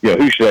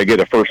 who should I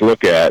get a first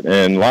look at?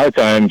 And a lot of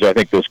times I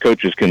think those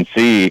coaches can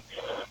see,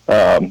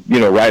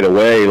 right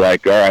away,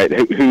 like, all right,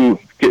 who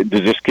does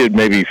this kid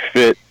maybe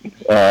fit,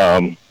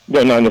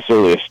 not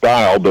necessarily a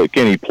style, but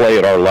can he play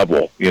at our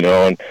level,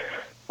 And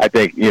I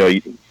think,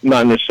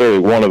 not necessarily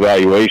one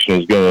evaluation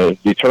is going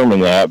to determine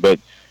that, but,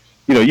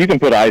 you can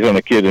put eyes on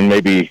a kid and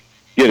maybe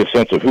get a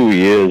sense of who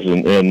he is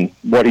and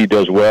what he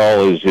does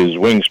well is his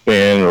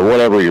wingspan or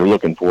whatever you're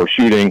looking for,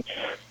 shooting,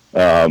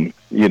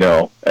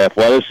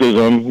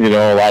 athleticism.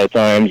 A lot of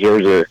times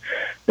there's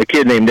a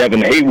kid named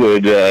Evan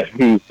Haywood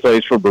who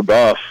plays for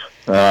Brebeuf,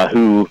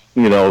 who,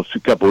 a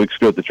couple weeks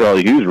ago at the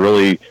Charlie Hughes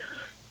really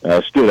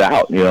stood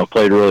out,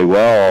 played really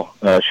well,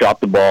 shot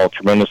the ball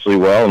tremendously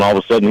well, and all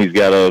of a sudden he's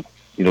got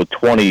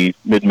 20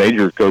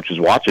 mid-major coaches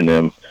watching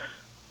him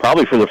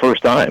probably for the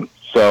first time.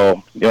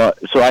 So,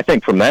 so I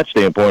think from that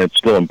standpoint, it's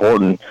still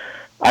important.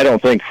 I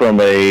don't think from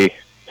a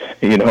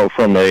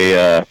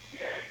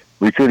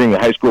recruiting the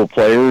high school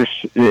players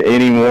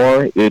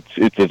anymore, it's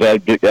as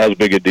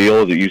big a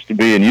deal as it used to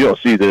be. And you don't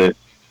see the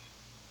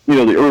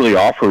early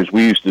offers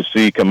we used to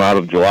see come out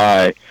of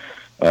July.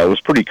 It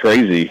was pretty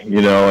crazy,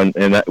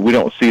 and that, we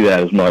don't see that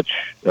as much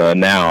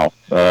now,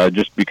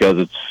 just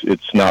because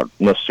it's not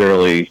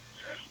necessarily,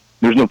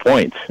 there's no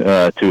point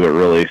to it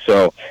really.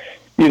 So,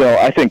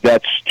 I think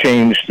that's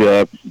changed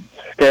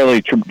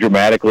fairly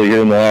dramatically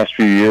here in the last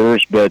few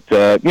years. But,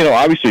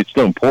 obviously it's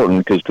still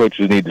important because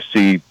coaches need to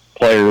see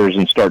players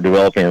and start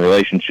developing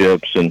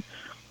relationships. And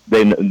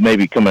they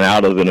maybe coming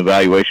out of an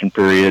evaluation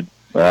period,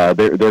 they're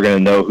going to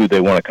know who they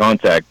want to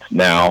contact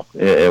now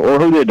or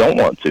who they don't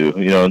want to,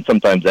 and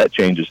sometimes that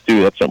changes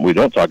too. That's something we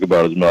don't talk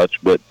about as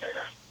much. But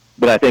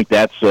I think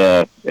that's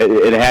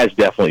it has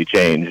definitely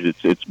changed.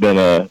 It's been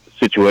a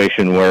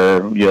situation where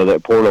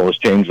that portal has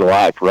changed a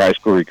lot for high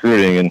school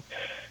recruiting,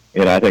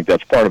 and I think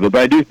that's part of it.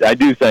 But I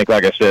do think,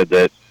 like I said,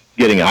 that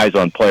getting eyes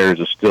on players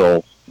is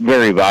still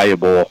very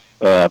valuable.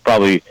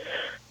 Probably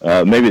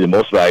maybe the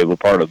most valuable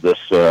part of this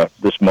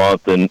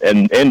month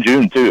and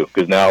June too,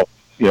 because now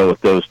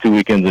with those 2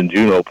 weekends in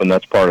June open,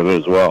 that's part of it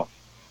as well.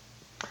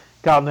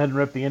 Kyle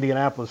Neddenriep, the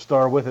Indianapolis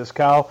Star, with us.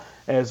 Kyle,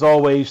 as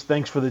always,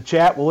 thanks for the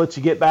chat. We'll let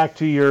you get back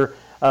to your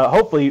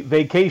hopefully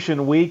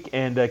vacation week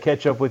and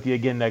catch up with you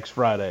again next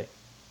Friday.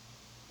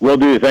 Will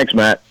do. Thanks,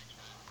 Matt.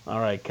 All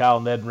right,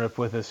 Kyle Neddenriep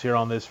with us here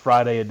on this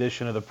Friday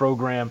edition of the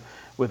program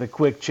with a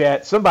quick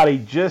chat. Somebody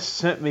just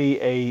sent me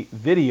a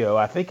video.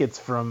 I think it's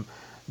from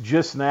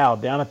just now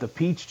down at the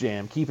Peach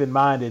Jam. Keep in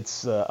mind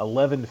it's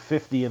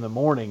 11:50 in the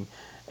morning,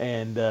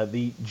 and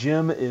the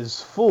gym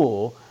is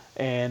full,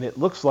 and it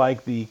looks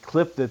like the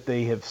clip that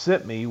they have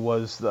sent me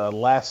was the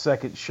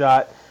last-second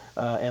shot,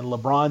 and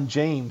LeBron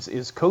James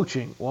is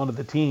coaching one of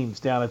the teams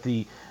down at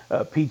the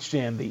Peach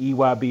Jam, the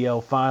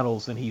EYBL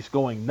Finals, and he's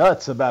going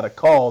nuts about a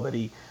call that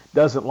he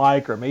doesn't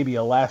like, or maybe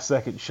a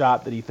last-second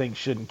shot that he thinks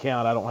shouldn't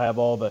count. I don't have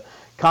all the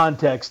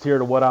context here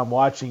to what I'm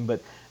watching,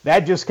 but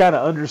that just kind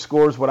of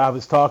underscores what I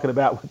was talking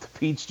about with the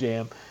Peach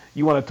Jam.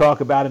 You want to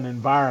talk about an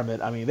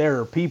environment. I mean, there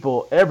are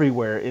people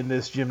everywhere in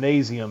this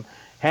gymnasium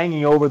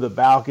hanging over the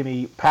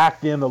balcony,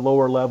 packed in the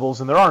lower levels,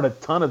 and there aren't a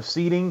ton of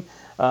seating,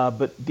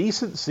 but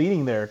decent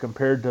seating there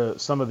compared to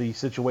some of the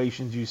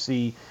situations you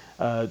see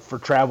for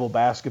travel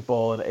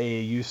basketball and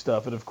AAU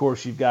stuff. And, of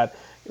course, you've got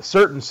a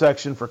certain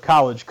section for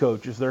college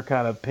coaches. They're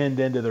kind of pinned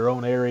into their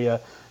own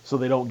area so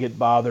they don't get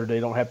bothered. They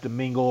don't have to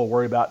mingle or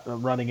worry about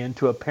running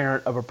into a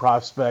parent of a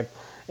prospect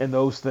and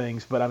those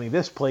things. But, I mean,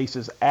 this place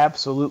is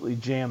absolutely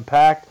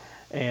jam-packed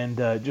and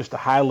just a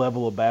high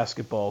level of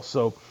basketball.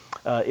 So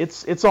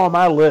it's on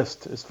my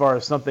list as far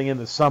as something in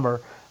the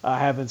summer I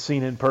haven't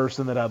seen in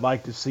person that I'd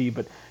like to see.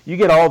 But you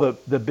get all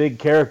the big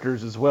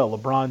characters as well.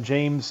 LeBron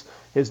James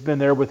has been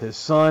there with his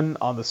son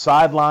on the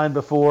sideline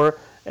before,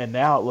 and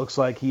now it looks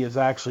like he is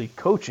actually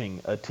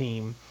coaching a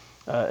team,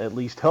 at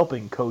least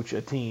helping coach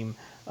a team,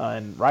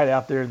 and right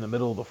out there in the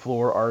middle of the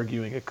floor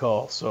arguing a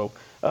call. So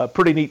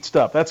pretty neat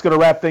stuff. That's going to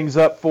wrap things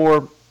up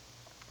for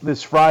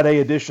this Friday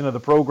edition of the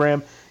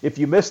program. If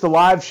you missed the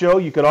live show,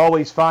 you could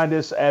always find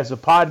us as a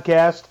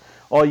podcast.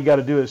 All you got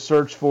to do is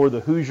search for the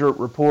Hoosier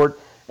Report,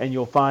 and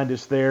you'll find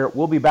us there.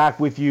 We'll be back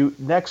with you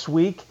next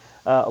week,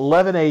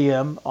 11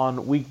 a.m.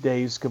 on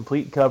weekdays,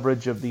 complete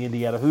coverage of the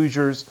Indiana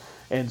Hoosiers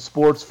and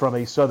sports from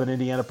a Southern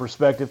Indiana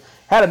perspective.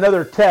 Had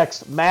another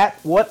text. Matt,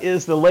 what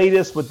is the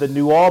latest with the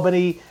New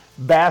Albany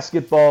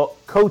basketball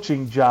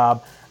coaching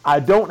job? I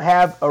don't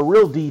have a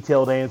real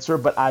detailed answer,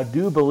 but I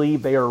do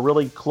believe they are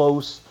really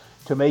close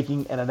to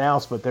making an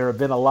announcement. There have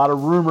been a lot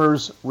of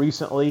rumors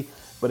recently,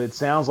 but it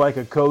sounds like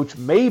a coach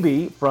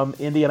maybe from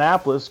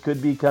Indianapolis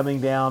could be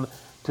coming down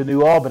to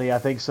New Albany. I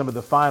think some of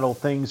the final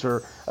things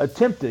are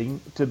attempting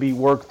to be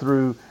worked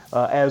through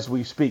as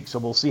we speak. So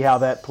we'll see how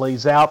that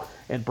plays out,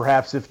 and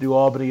perhaps if New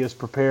Albany is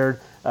prepared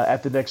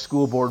at the next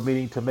school board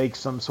meeting to make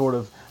some sort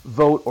of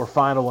vote or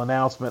final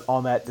announcement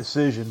on that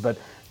decision. But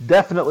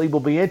definitely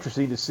will be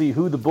interesting to see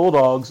who the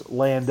Bulldogs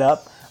land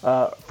up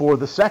for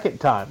the second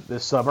time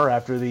this summer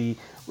after the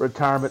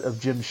retirement of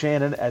Jim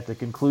Shannon at the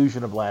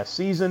conclusion of last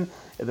season.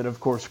 And then, of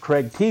course,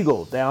 Craig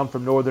Teagle down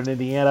from Northern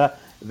Indiana.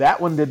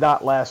 That one did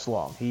not last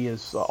long. He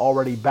is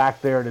already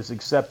back there and has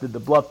accepted the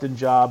Bluffton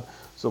job.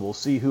 So we'll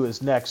see who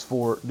is next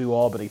for New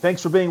Albany.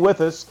 Thanks for being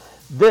with us.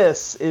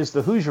 This is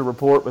the Hoosier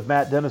Report with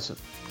Matt Dennison.